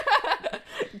 Sorry.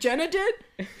 Jenna did?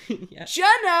 Yeah.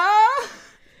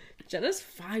 Jenna's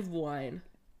 5'1".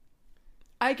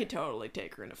 I could totally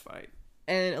take her in a fight.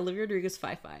 And Olivia Rodrigo's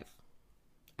 5'5".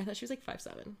 I thought she was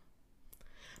 5'7".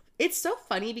 It's so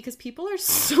funny because people are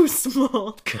so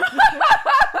small.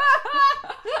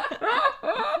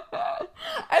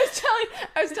 I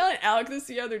was telling Alec this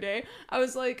the other day. I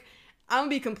was like, I'm gonna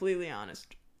be completely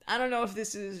honest. I don't know if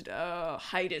this is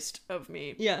heightest of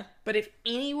me. Yeah. But if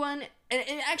anyone, and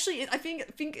actually, I think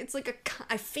it's a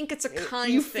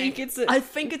kind you thing. I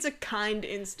think it's a kind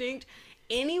instinct.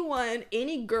 Any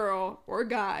girl or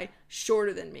guy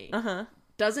shorter than me,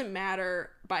 doesn't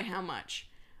matter by how much,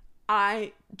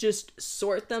 I just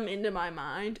sort them into my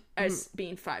mind as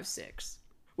being 5'6",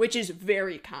 which is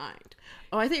very kind.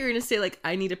 Oh, I thought you were gonna say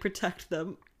I need to protect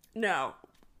them. No,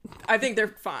 I think they're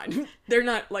fine. They're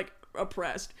not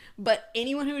oppressed. But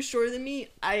anyone who is shorter than me,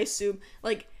 I assume,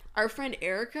 our friend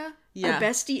Erica, our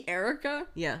bestie Erica.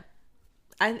 Yeah.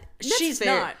 She's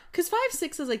fair. not. Because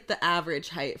 5'6" is the average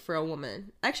height for a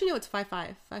woman. Actually, no, it's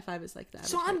 5'5". 5'5" is the average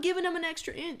So I'm height. giving them an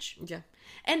extra inch. Yeah.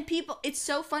 And people, it's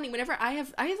so funny. Whenever I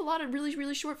have a lot of really,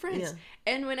 really short friends.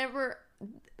 Yeah. And whenever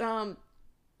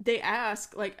they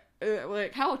ask,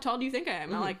 how tall do you think I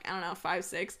am? I'm like, I don't know,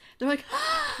 5'6". They're like,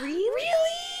 really?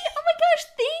 Oh my gosh,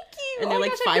 thank you. And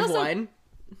they're 5'1".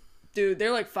 Dude,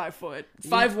 they're 5 foot.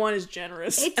 5'1" is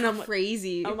generous. It's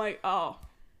crazy. I'm like, oh.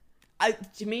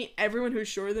 To me, everyone who's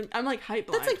shorter than I'm height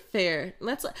blind. That's fair.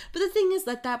 But the thing is,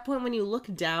 at that point, when you look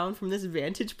down from this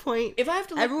vantage point, if I have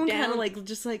to look everyone down, kind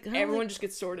of everyone just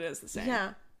gets sorted as the same.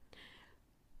 Yeah.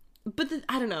 But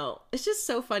I don't know. It's just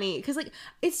so funny because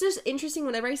it's just interesting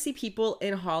whenever I see people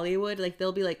in Hollywood,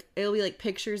 it'll be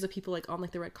pictures of people on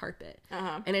the red carpet,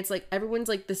 and it's everyone's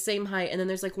the same height, and then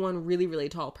there's one really really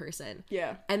tall person.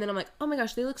 Yeah. And then I'm oh my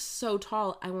gosh, they look so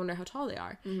tall. I wonder how tall they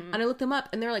are. Mm-hmm. And I look them up,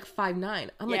 and they're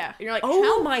 5'9". I'm you're oh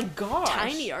how my gosh,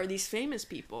 tiny are these famous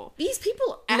people? These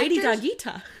people, Actors? Lady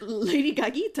Gagita.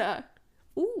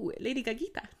 Ooh, Lady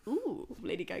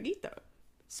Gagita.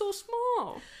 So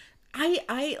small.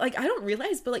 I don't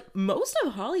realize, but most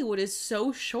of Hollywood is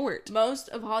so short.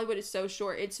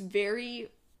 It's very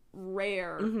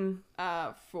rare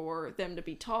for them to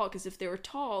be tall, because if they were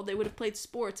tall, they would have played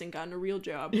sports and gotten a real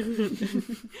job.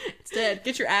 Instead,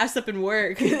 get your ass up and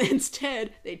work.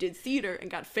 Instead, they did theater and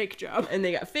got fake job. And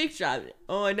they got fake job.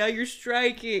 Oh, and now you're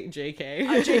striking.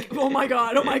 JK. Oh my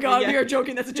god, yeah. We are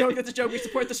joking. That's a joke. We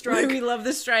support the strike. We love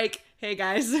the strike. Hey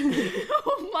guys.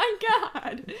 Oh my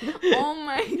god.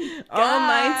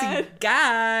 Almighty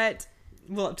God.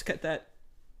 We'll have to cut that.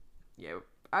 Yeah.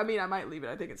 I mean, I might leave it.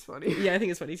 I think it's funny. Yeah, I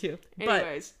think it's funny too.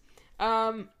 Anyways.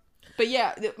 But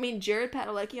yeah, Jared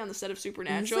Padalecki on the set of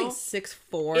Supernatural. He's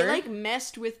 6'4". It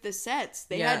messed with the sets.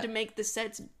 They had to make the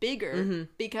sets bigger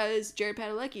because Jared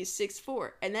Padalecki is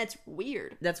 6'4", and that's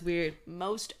weird.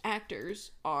 Most actors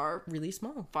are really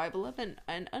small, 5'11"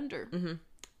 and under.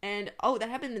 And that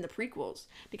happened in the prequels,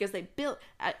 because they built.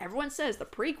 Everyone says the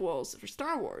prequels for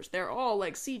Star Wars, they're all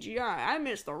CGI. I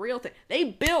miss the real thing. They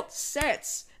built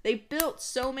sets. They built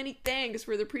so many things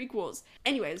for the prequels.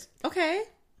 Anyways, okay.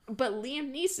 But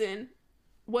Liam Neeson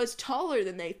was taller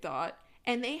than they thought,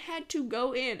 and they had to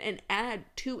go in and add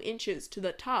 2 inches to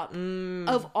the top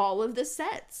of all of the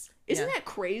sets. Isn't that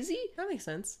crazy? That makes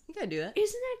sense. You gotta do that.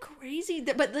 Isn't that crazy?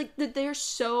 But like they're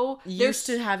so used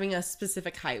to having a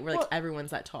specific height where like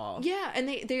everyone's that tall. Yeah, and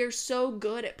they are so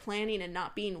good at planning and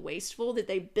not being wasteful that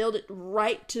they build it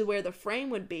right to where the frame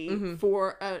would be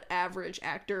for an average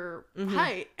actor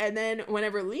height. And then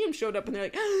whenever Liam showed up and they're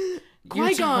like,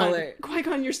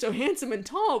 Qui-Gon, you're so handsome and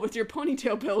tall with your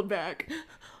ponytail pulled back.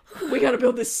 We gotta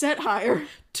build this set higher.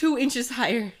 2 inches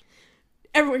higher.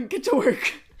 Everyone get to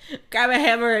work. Grab a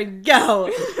hammer and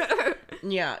go.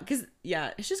 Yeah, because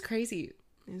it's just crazy.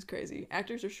 It's crazy.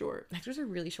 Actors are short. Actors are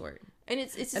really short, and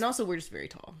it's and also we're just very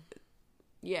tall.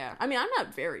 Yeah, I mean I'm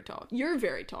not very tall. You're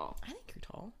very tall. I think you're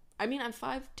tall. I mean I'm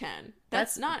 5'10".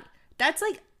 That's not. That's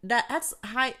like that. That's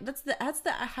high. That's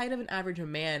the height of an average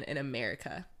man in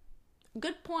America.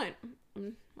 Good point.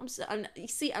 I'm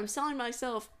selling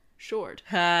myself short.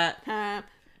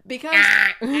 Because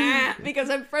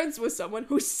I'm friends with someone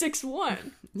who's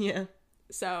 6'1". Yeah.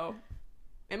 So,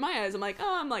 in my eyes, I'm like,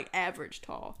 I'm like average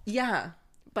tall. Yeah.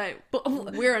 But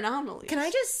we're anomalies. Can I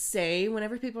just say,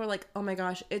 whenever people are like, oh my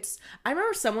gosh, I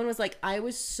remember someone was like, I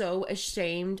was so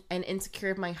ashamed and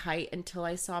insecure of my height until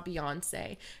I saw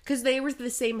Beyonce. Because they were the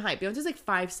same height. Beyonce's like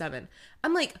 5'7".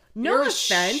 I'm like, no offense.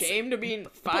 You're ashamed of being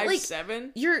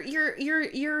 5'7"?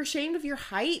 Like, you're ashamed of your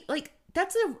height? Like,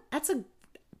 that's a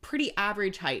pretty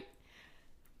average height.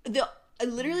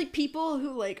 Literally people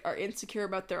who like are insecure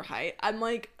about their height, I'm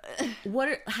like,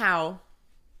 how?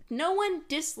 No one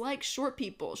dislikes short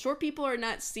people. Short people are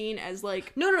not seen as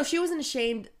like... No, she wasn't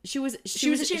ashamed. She was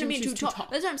ashamed of being too tall.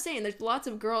 That's what I'm saying. There's lots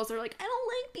of girls that are like, I don't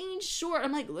like being short.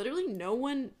 I'm like, literally no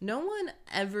one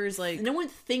ever's like... No one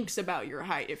thinks about your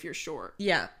height if you're short.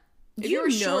 Yeah. If you're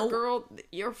a short girl,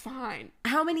 you're fine.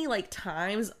 How many like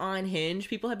times on Hinge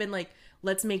people have been like,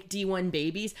 let's make D1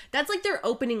 babies? That's like their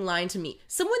opening line to me.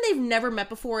 Someone they've never met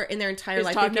before in their entire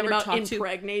life. They've never talked to.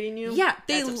 Impregnating you? Yeah.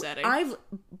 That's upsetting. I've...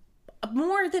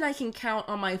 More than I can count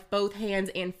on my both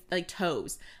hands and like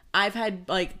toes. I've had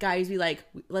like guys be like,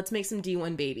 let's make some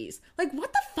D1 babies. Like,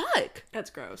 what the fuck?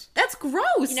 That's gross. That's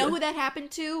gross. You know who that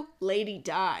happened to? Lady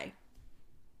Di.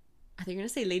 I think you're gonna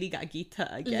say Lady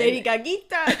Gagita again. Lady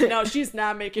Gagita. No, she's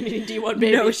not making any D1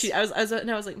 babies. No, I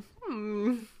was like,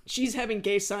 She's having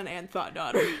gay son and thought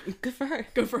daughter. Good for her.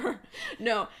 Good for her.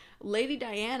 No, Lady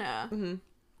Diana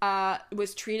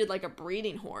was treated like a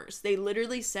breeding horse. They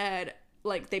literally said,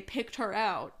 like, they picked her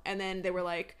out, and then they were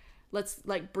like, let's,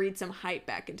 like, breed some height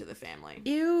back into the family.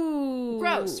 Ew.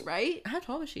 Gross, right? How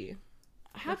tall was she?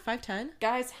 Like 5'10"?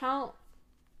 Guys, how...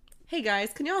 Hey,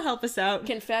 guys, can y'all help us out?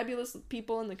 Can fabulous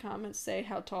people in the comments say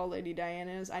how tall Lady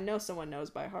Diana is? I know someone knows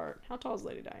by heart. How tall is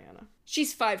Lady Diana?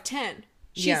 She's 5'10".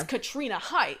 She's Katrina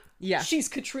height. Yeah. She's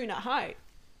Katrina height.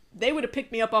 They would have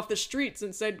picked me up off the streets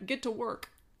and said, get to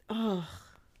work. Ugh.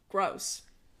 Gross.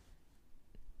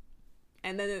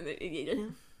 And then,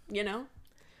 you know?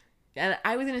 And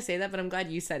I was going to say that, but I'm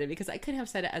glad you said it because I couldn't have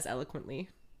said it as eloquently.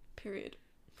 Period.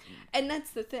 And that's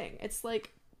the thing. It's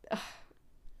like,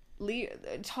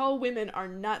 tall women are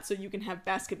not so you can have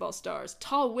basketball stars.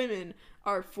 Tall women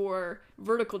are for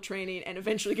vertical training and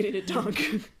eventually getting to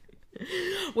dunk.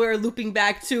 We're looping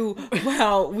back to,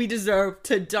 well, we deserve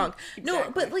to dunk. Exactly.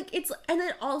 No, but like it's, and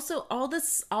then also all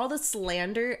the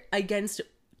slander against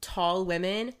tall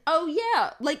women. Oh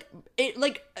yeah, like it,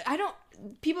 like I don't.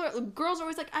 Girls are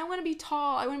always like, I want to be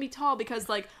tall because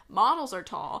like models are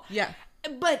tall. Yeah,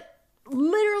 but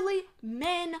literally,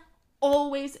 men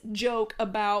always joke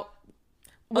about.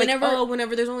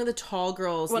 Whenever there's only the tall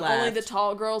girls left. When only the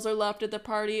tall girls are left at the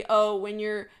party. Oh, when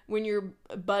your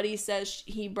buddy says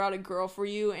he brought a girl for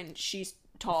you and she's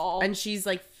tall. And she's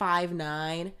like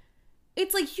 5'9".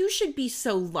 It's like, you should be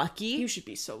so lucky. You should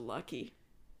be so lucky.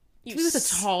 You with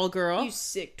a tall girl. You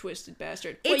sick, twisted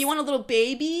bastard. What, you want a little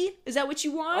baby? Is that what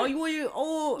you want? You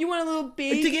want a little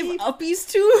baby? To give uppies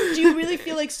to? Do you really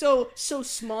feel like so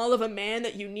small of a man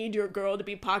that you need your girl to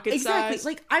be pocket size?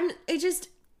 Like,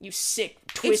 you sick,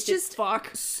 twisted fuck.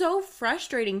 So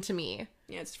frustrating to me.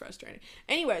 Yeah, it's frustrating.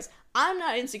 Anyways, I'm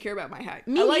not insecure about my height.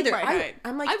 Me neither. Like my height.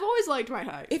 I've always liked my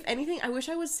height. If anything, I wish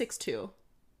I was 6'2".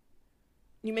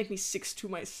 You make me 6'2"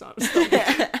 my son.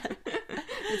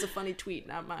 It's a funny tweet,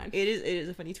 not mine. It is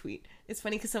a funny tweet. It's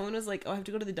funny because someone was like, oh, I have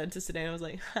to go to the dentist today. And I was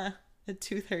like, huh, at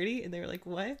 2:30? And they were like,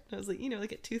 what? And I was like,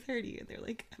 like at 2:30. And they're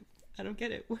like, I don't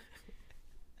get it.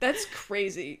 That's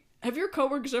crazy. Have your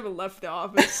coworkers ever left the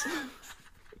office?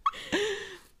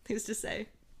 Who's to say?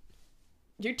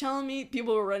 You're telling me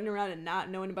people were running around and not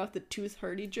knowing about the tooth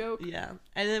hurdy joke? Yeah.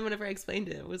 And then whenever I explained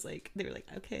it, it was like, they were like,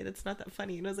 okay, that's not that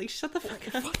funny. And I was like, shut the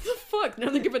fuck up. What the fuck? Now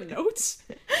they're giving notes?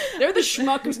 They're the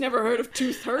schmuck who's never heard of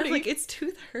tooth hurdy. Like, it's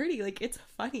tooth hurdy. Like, it's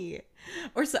funny.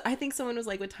 Or so I think someone was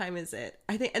like, what time is it?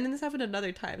 I think, and then this happened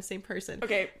another time, same person.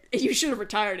 Okay, you should have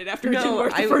retired it after it didn't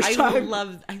work the first time.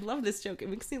 I love this joke. It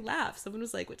makes me laugh. Someone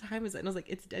was like, what time is it? And I was like,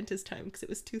 it's dentist time because it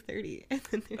was 2:30. And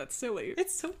then that's silly.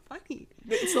 It's so funny.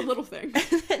 It's a little thing.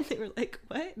 And then they were like,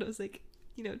 what? And I was like,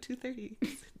 2:30.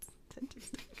 It's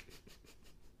dentist time.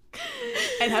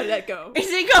 And how did that go? It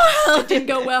didn't go well. It didn't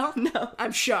go well? No.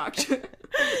 I'm shocked.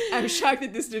 I'm shocked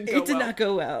that this didn't go well. It did not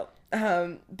go well.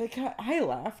 Because I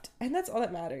laughed, and that's all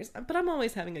that matters. But I'm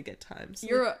always having a good time. So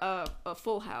you're a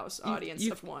full house audience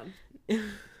of one,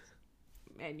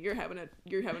 and you're having a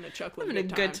chuckling.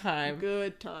 Having a good time.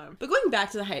 Good time. But going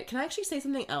back to the height, can I actually say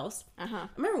something else? I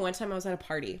remember one time I was at a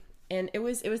party, and it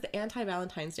was the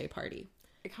anti-Valentine's Day party.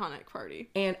 Iconic party.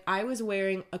 And I was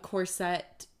wearing a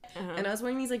corset. And I was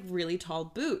wearing these like really tall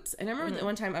boots. And I remember that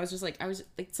one time I was like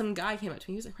some guy came up to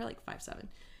me. He was like probably like 5'7",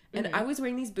 and I was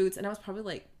wearing these boots, and I was probably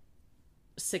like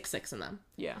 6'6" in them.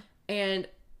 Yeah. And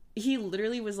he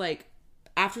literally was like,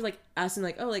 after like asking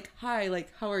like, oh, like, hi,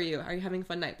 like, how are you? Are you having a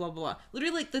fun night? Blah, blah, blah.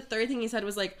 Literally, like, the third thing he said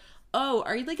was like, oh,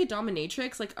 are you like a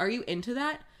dominatrix? Like, are you into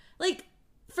that? Like,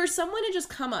 for someone to just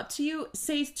come up to you,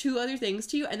 say two other things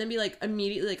to you, and then be like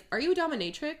immediately like, are you a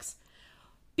dominatrix?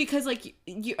 Because like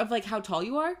you of like how tall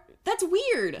you are? That's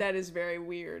weird. That is very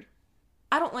weird.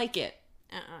 I don't like it.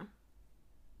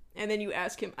 And then you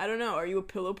ask him, I don't know, are you a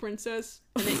pillow princess?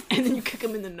 And then you kick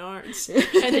him in the nards.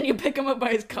 And then you pick him up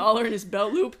by his collar and his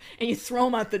belt loop, and you throw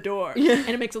him out the door. Yeah. And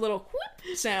it makes a little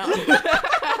whoop sound.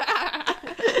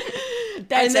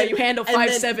 That's how you handle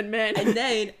 5'7" men. And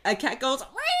then a cat goes,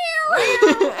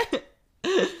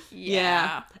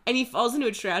 yeah. And he falls into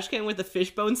a trash can with a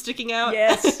fishbone sticking out.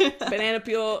 Yes. Banana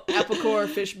peel, apple core,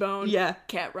 fishbone. Yeah.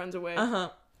 Cat runs away.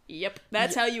 Yep.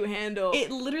 That's how you handle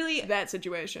it. Literally, that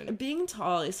situation. Being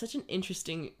tall is such an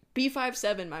interesting. Be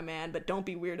 5'7", my man, but don't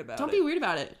be weird about it. Don't be weird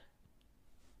about it.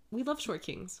 We love short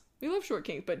kings. We love short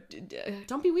kings, but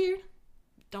don't be weird.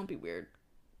 Don't be weird.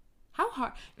 How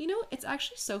hard? It's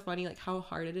actually so funny, like how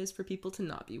hard it is for people to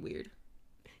not be weird.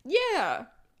 Yeah.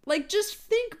 Like, just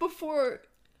think before.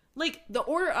 Like, the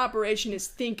order operation is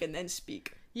think and then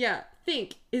speak. Yeah,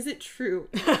 think. Is it true?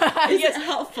 Is it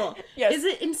helpful? Yes. Is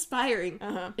it inspiring?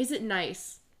 Is it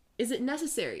nice? Is it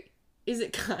necessary? Is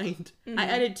it kind? I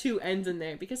added 2 N's in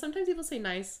there because sometimes people say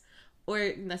nice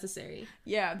or necessary.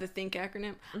 Yeah, the think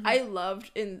acronym. I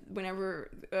loved whenever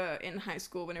in high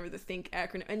school, whenever the think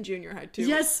acronym, and junior high too.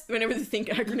 Yes. Whenever the think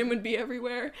acronym would be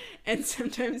everywhere, and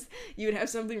sometimes you would have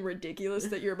something ridiculous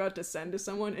that you're about to send to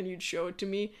someone, and you'd show it to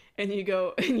me, and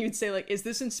you'd say like, "Is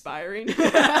this inspiring?"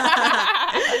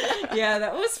 Yeah,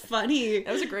 that was funny.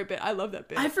 That was a great bit. I love that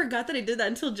bit. I forgot that I did that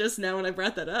until just now when I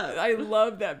brought that up. I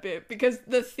love that bit because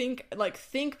the think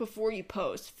before you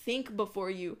post, think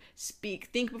before you speak,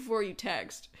 think before you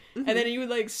text. And then you would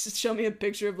like show me a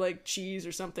picture of like cheese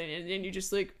or something, and then you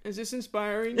just like, is this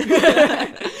inspiring?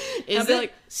 I'd be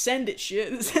like, send it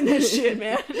shit. Send that shit,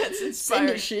 man. That's inspiring. Send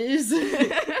it shiz.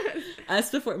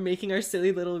 Us before making our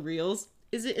silly little reels.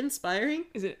 Is it inspiring?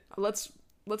 Is it? Let's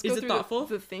go through thoughtful?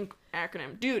 The think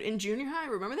acronym. Dude, in junior high,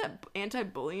 remember that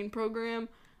anti-bullying program?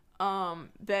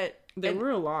 There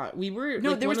were a lot. We were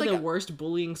one of the worst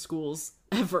bullying schools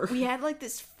ever. We had like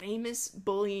this famous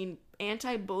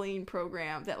anti-bullying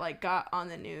program that like got on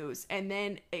the news, and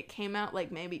then it came out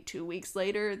like maybe 2 weeks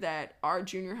later that our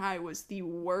junior high was the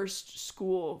worst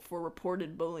school for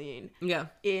reported bullying. Yeah.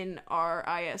 In our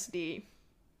ISD. I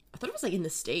thought it was like in the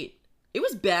state. It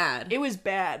was bad. It was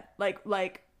bad. Like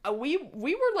we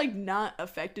were like not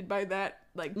affected by that.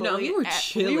 Like no, you were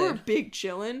chilling. We were big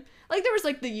chilling. Like there was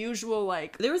like the usual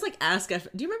like. There was like Ask FM.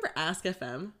 Do you remember Ask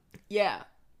FM? Yeah.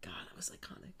 God, that was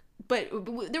iconic. But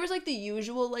there was like the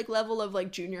usual like level of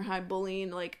like junior high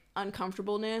bullying, like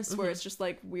uncomfortableness, where it's just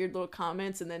like weird little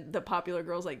comments, and then the popular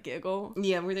girls like giggle.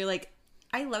 Yeah, where they're like,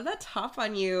 "I love that top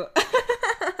on you."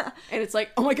 And it's like,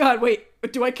 oh my god, wait,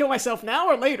 do I kill myself now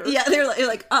or later? Yeah, they're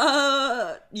like,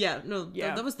 yeah, no,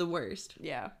 yeah. That was the worst.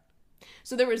 Yeah.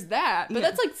 So there was that, but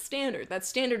that's like standard. That's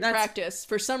standard practice.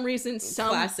 For some reason,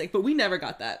 classic, but we never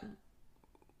got that.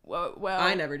 Well,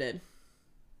 I never did.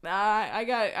 I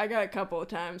got a couple of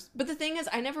times, but the thing is,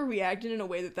 I never reacted in a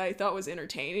way that I thought was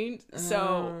entertaining.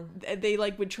 So they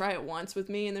like would try it once with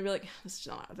me, and they'd be like, "This is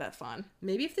not that fun."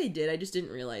 Maybe if they did, I just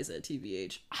didn't realize it.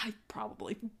 TBH. I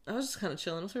was just kind of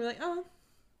chilling. I was like, "Oh,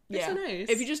 that's so nice."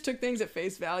 If you just took things at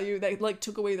face value, they like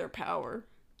took away their power.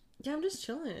 Yeah, I'm just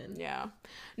chilling. Yeah,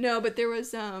 no, but there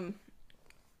was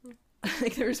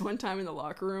like there was one time in the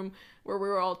locker room where we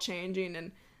were all changing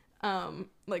and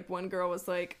like one girl was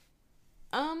like,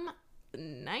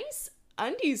 nice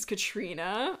undies,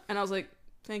 Katrina. And I was like,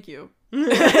 thank you.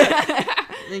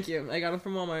 Thank you. I got them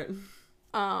from Walmart.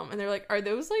 And they're like, are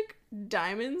those like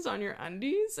diamonds on your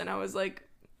undies? And I was like,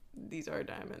 these are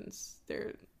diamonds.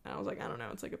 And I was like, I don't know,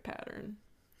 it's like a pattern.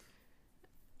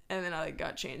 And then I like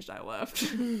got changed, I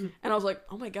left. And I was like,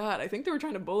 oh my god, I think they were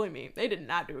trying to bully me. They did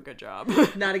not do a good job.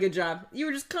 Not a good job. You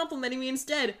were just complimenting me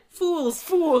instead.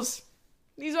 Fools.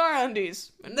 These are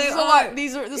undies. This is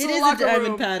This it is is a locker a diamond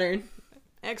room. Pattern.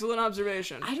 Excellent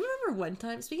observation. I remember one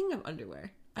time, speaking of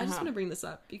underwear, I just want to bring this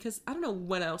up because I don't know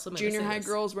when else I'm going to say Junior high this.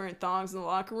 girls wearing thongs in the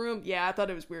locker room? Yeah, I thought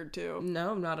it was weird too.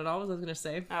 No, not at all. What was I going to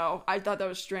say? Oh, I thought that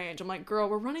was strange. I'm like, girl,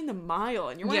 we're running the mile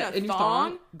and you're wearing a and your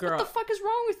thong? Girl. What the fuck is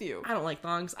wrong with you? I don't like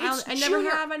thongs. It's I never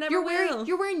junior. have. I never will.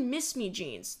 You're wearing Miss Me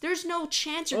jeans. There's no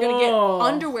chance you're going to get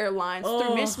underwear lines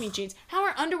through Miss Me jeans. How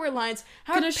are underwear lines?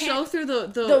 How going are to show through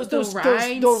the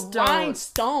rhinestones?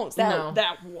 rhinestones.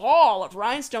 That wall of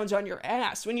rhinestones on your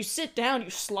ass. When you sit down, you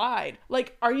slide.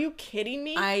 Like, are you kidding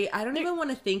me? I don't even want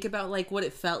to think about like what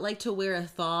it felt like to wear a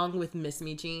thong with Miss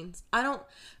Me jeans. I don't.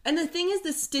 And the thing is,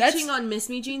 the stitching on Miss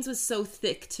Me jeans was so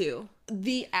thick too.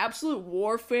 The absolute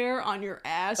warfare on your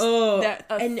ass.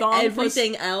 And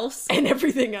everything else. And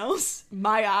everything else.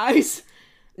 My eyes.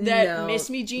 Miss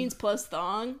Me jeans plus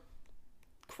thong.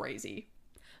 Crazy.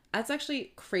 That's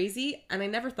actually crazy, and I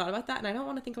never thought about that, and I don't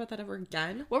want to think about that ever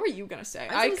again. What were you gonna say?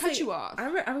 I cut you off.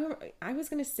 I was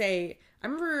gonna say, I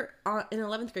remember in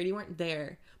 11th grade, you weren't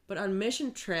there, but on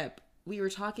mission trip, we were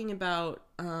talking about,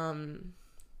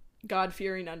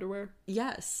 God-fearing underwear?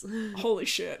 Yes. Holy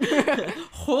shit.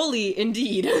 Holy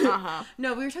indeed. Uh-huh.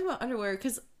 No, we were talking about underwear,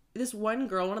 because this one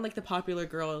girl, one of like the popular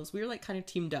girls, we were like kind of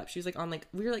teamed up. She was like on like,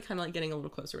 we were like kind of like getting a little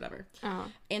closer or whatever. Uh-huh.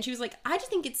 And she was like, I just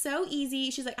think it's so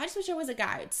easy. She's like, I just wish I was a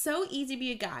guy. It's so easy to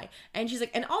be a guy. And she's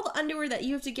like, and all the underwear that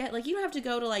you have to get, like you don't have to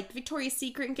go to like Victoria's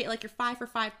Secret and get like your 5 for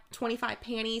 $5, 25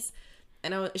 panties.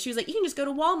 And she was like, you can just go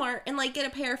to Walmart and like get a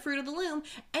pair of Fruit of the Loom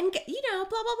and get, you know,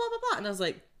 blah, blah, blah, blah, blah. And I was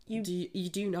like, you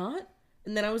do not?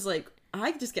 And then I was like,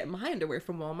 I just get my underwear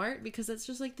from Walmart because that's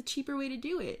just like the cheaper way to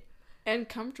do it. And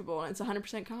comfortable, and it's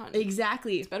 100% cotton.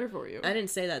 Exactly. It's better for you. I didn't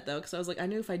say that, though, because I was like, I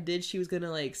knew if I did, she was gonna,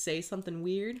 like, say something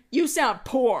weird. You sound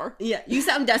poor. Yeah, you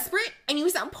sound desperate, and you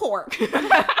sound poor.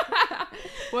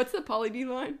 What's the Pauly D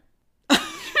line?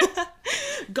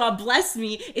 God bless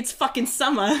me, it's fucking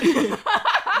summer.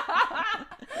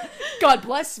 God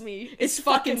bless me, it's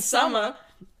fucking summer.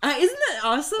 Isn't that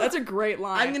awesome? That's a great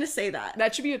line. I'm gonna say that.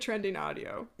 That should be a trending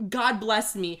audio. God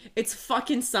bless me, it's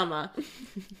fucking summer.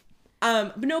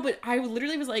 But no, but I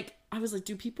literally was like,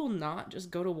 do people not just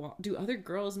go to do other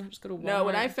girls not just go to Walmart? No,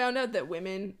 when I found out that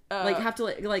women like have to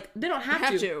like they don't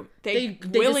have to. They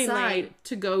willingly decide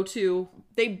to go to.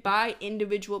 They buy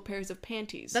individual pairs of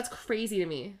panties. That's crazy to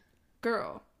me,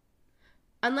 girl.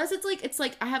 Unless it's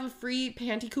like I have a free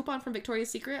panty coupon from Victoria's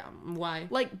Secret. Why?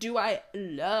 Like, do I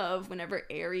love whenever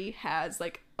Aerie has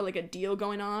like a deal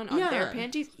going on their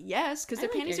panties? Yes, because their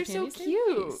panties are so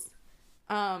cute.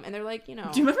 And they're like, you know.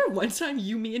 Do you remember one time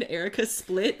me and Erica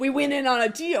split? We went in on a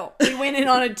deal. We went in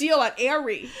on a deal at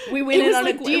Aerie. We went in on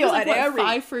a deal at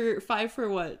Aerie. 5 for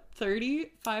what?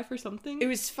 30? 5 for something? It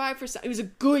was 5 for something. It was a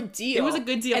good deal. It was a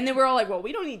good deal. And then we're all like, well,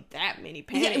 we don't need that many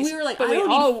panties. Yeah, we were like, but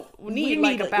we need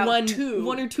like about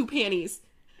one or two panties.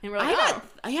 And we're like,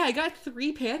 I got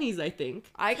 3 panties, I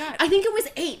think. I think it was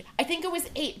 8. I think it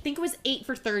was 8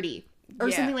 for 30.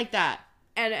 Or something like that.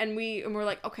 And we're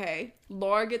like, okay,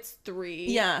 Laura gets 3.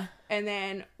 Yeah. And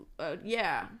then,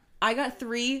 I got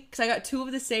 3, because I got 2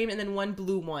 of the same, and then 1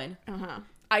 blue one. Uh-huh.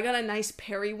 I got a nice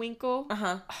periwinkle.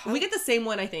 Uh-huh. We get the same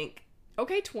one, I think.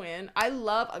 Okay, twin. I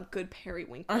love a good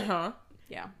periwinkle. Uh-huh.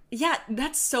 Yeah. Yeah,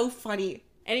 that's so funny.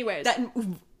 Anyways.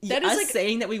 That is like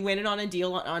saying that we went in on a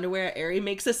deal on underwear at Aerie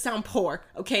makes us sound poor,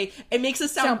 okay? It makes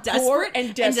us sound desperate poor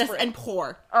and desperate and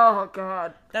poor. Oh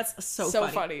god, that's so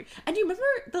funny. And do you remember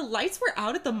the lights were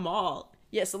out at the mall?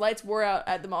 Yes, the lights were out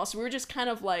at the mall, so we were just kind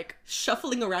of like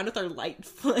shuffling around with our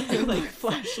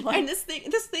flashlight. And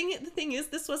the thing is,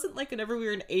 this wasn't like whenever we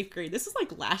were in 8th grade. This was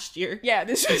like last year. Yeah,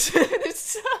 this was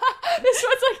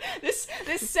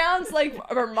this sounds like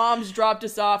our moms dropped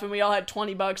us off and we all had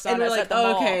 $20 on us at the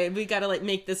mall. Okay, we gotta like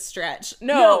make this stretch.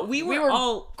 No, we were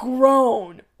all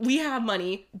grown. We have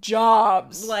money,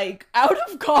 jobs, like out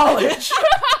of college,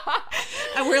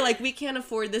 and we're like, we can't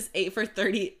afford this 8 for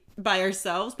 30 by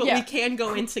ourselves, but we can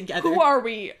go in together. Who are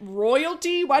we?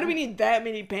 Royalty? Why do we need that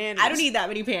many panties? I don't need that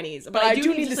many panties, but I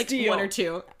do need just like 1 or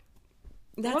 2.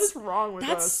 What is wrong with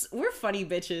us? We're funny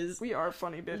bitches. We are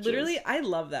funny bitches. Literally, I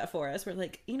love that for us. We're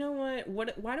like, you know what?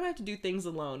 Why do I have to do things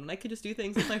alone when I could just do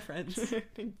things with my friends?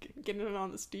 Get in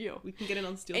on the steal. We can get in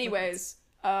on the steal. Anyways,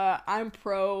 I'm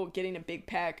pro getting a big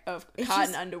pack of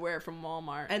cotton underwear from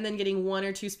Walmart. And then getting 1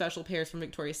 or 2 special pairs from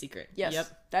Victoria's Secret. Yes. Yep.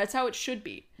 That's how it should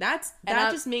be. That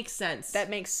just makes sense. That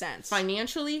makes sense.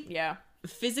 Financially. Yeah.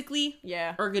 Physically.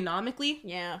 Yeah. Ergonomically.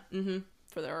 Yeah. Mm-hmm.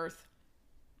 For the earth.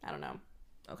 I don't know.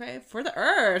 Okay, for the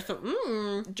earth.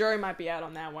 Jury might be out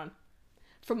on that one.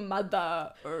 From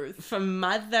Mother Earth. From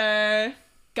Mother.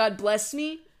 God bless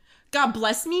me. God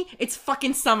bless me. It's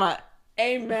fucking summer.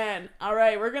 Amen. All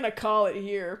right, we're gonna call it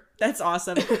here. That's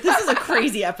awesome. This is a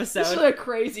crazy episode. This is a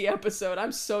crazy episode.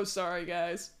 I'm so sorry,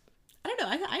 guys. I don't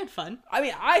know. I had fun. I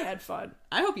mean, I had fun.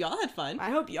 I hope y'all had fun.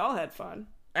 I hope y'all had fun.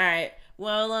 All right.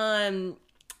 Well,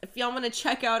 if y'all want to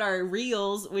check out our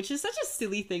reels, which is such a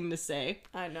silly thing to say.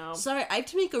 I know. Sorry, I have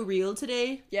to make a reel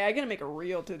today. Yeah, I gotta make a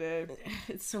reel today.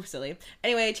 It's so silly.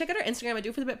 Anyway, check out our Instagram at Do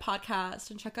It For The Bit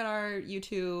podcast, and check out our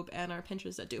YouTube and our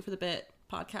Pinterest at Do It For The Bit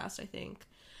podcast, I think.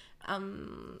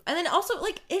 And then also,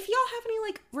 like, if y'all have any,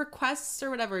 like, requests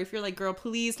or whatever, if you're like, girl,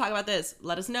 please talk about this,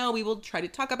 let us know. We will try to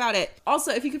talk about it.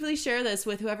 Also, if you could please share this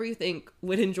with whoever you think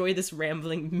would enjoy this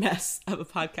rambling mess of a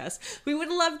podcast, we would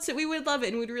love it,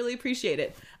 and we'd really appreciate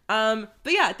it. But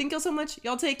yeah, thank y'all so much.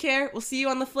 Y'all take care. We'll see you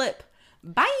on the flip.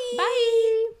 Bye.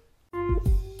 Bye.